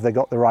worrying, have they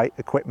got the right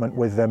equipment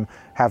with them?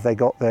 Have they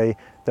got the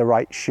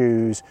right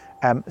shoes?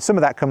 Some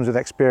of that comes with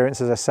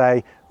experience, as I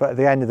say, but at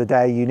the end of the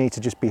day, you need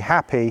to just be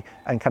happy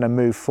and kind of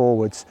move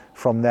forwards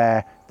from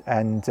there,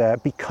 and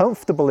be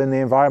comfortable in the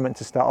environment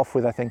to start off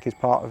with, I think, is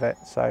part of it.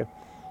 So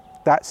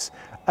that's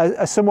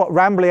a somewhat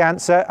rambly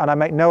answer, and I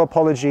make no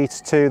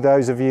apologies to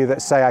those of you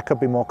that say I could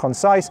be more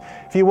concise.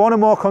 If you want a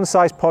more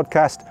concise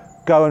podcast,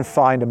 go and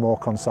find a more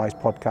concise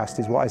podcast,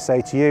 is what I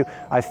say to you.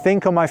 I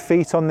think on my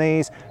feet on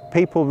these.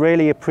 People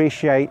really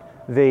appreciate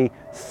the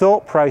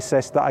thought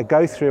process that I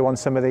go through on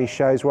some of these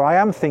shows, where I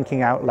am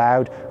thinking out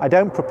loud. I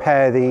don't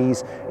prepare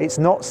these. It's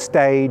not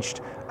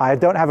staged. I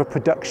don't have a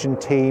production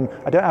team.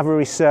 I don't have a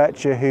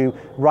researcher who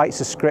writes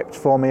a script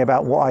for me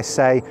about what I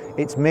say.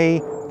 It's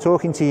me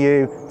talking to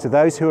you, to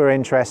those who are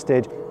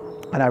interested,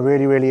 And I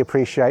really, really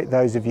appreciate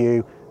those of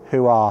you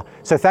who are.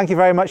 So thank you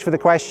very much for the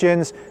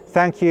questions.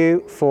 Thank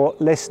you for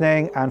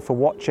listening and for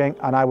watching.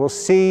 And I will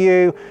see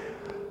you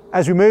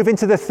as we move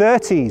into the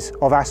 30s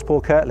of Ask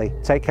Paul Kirtley.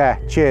 Take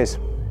care. Cheers.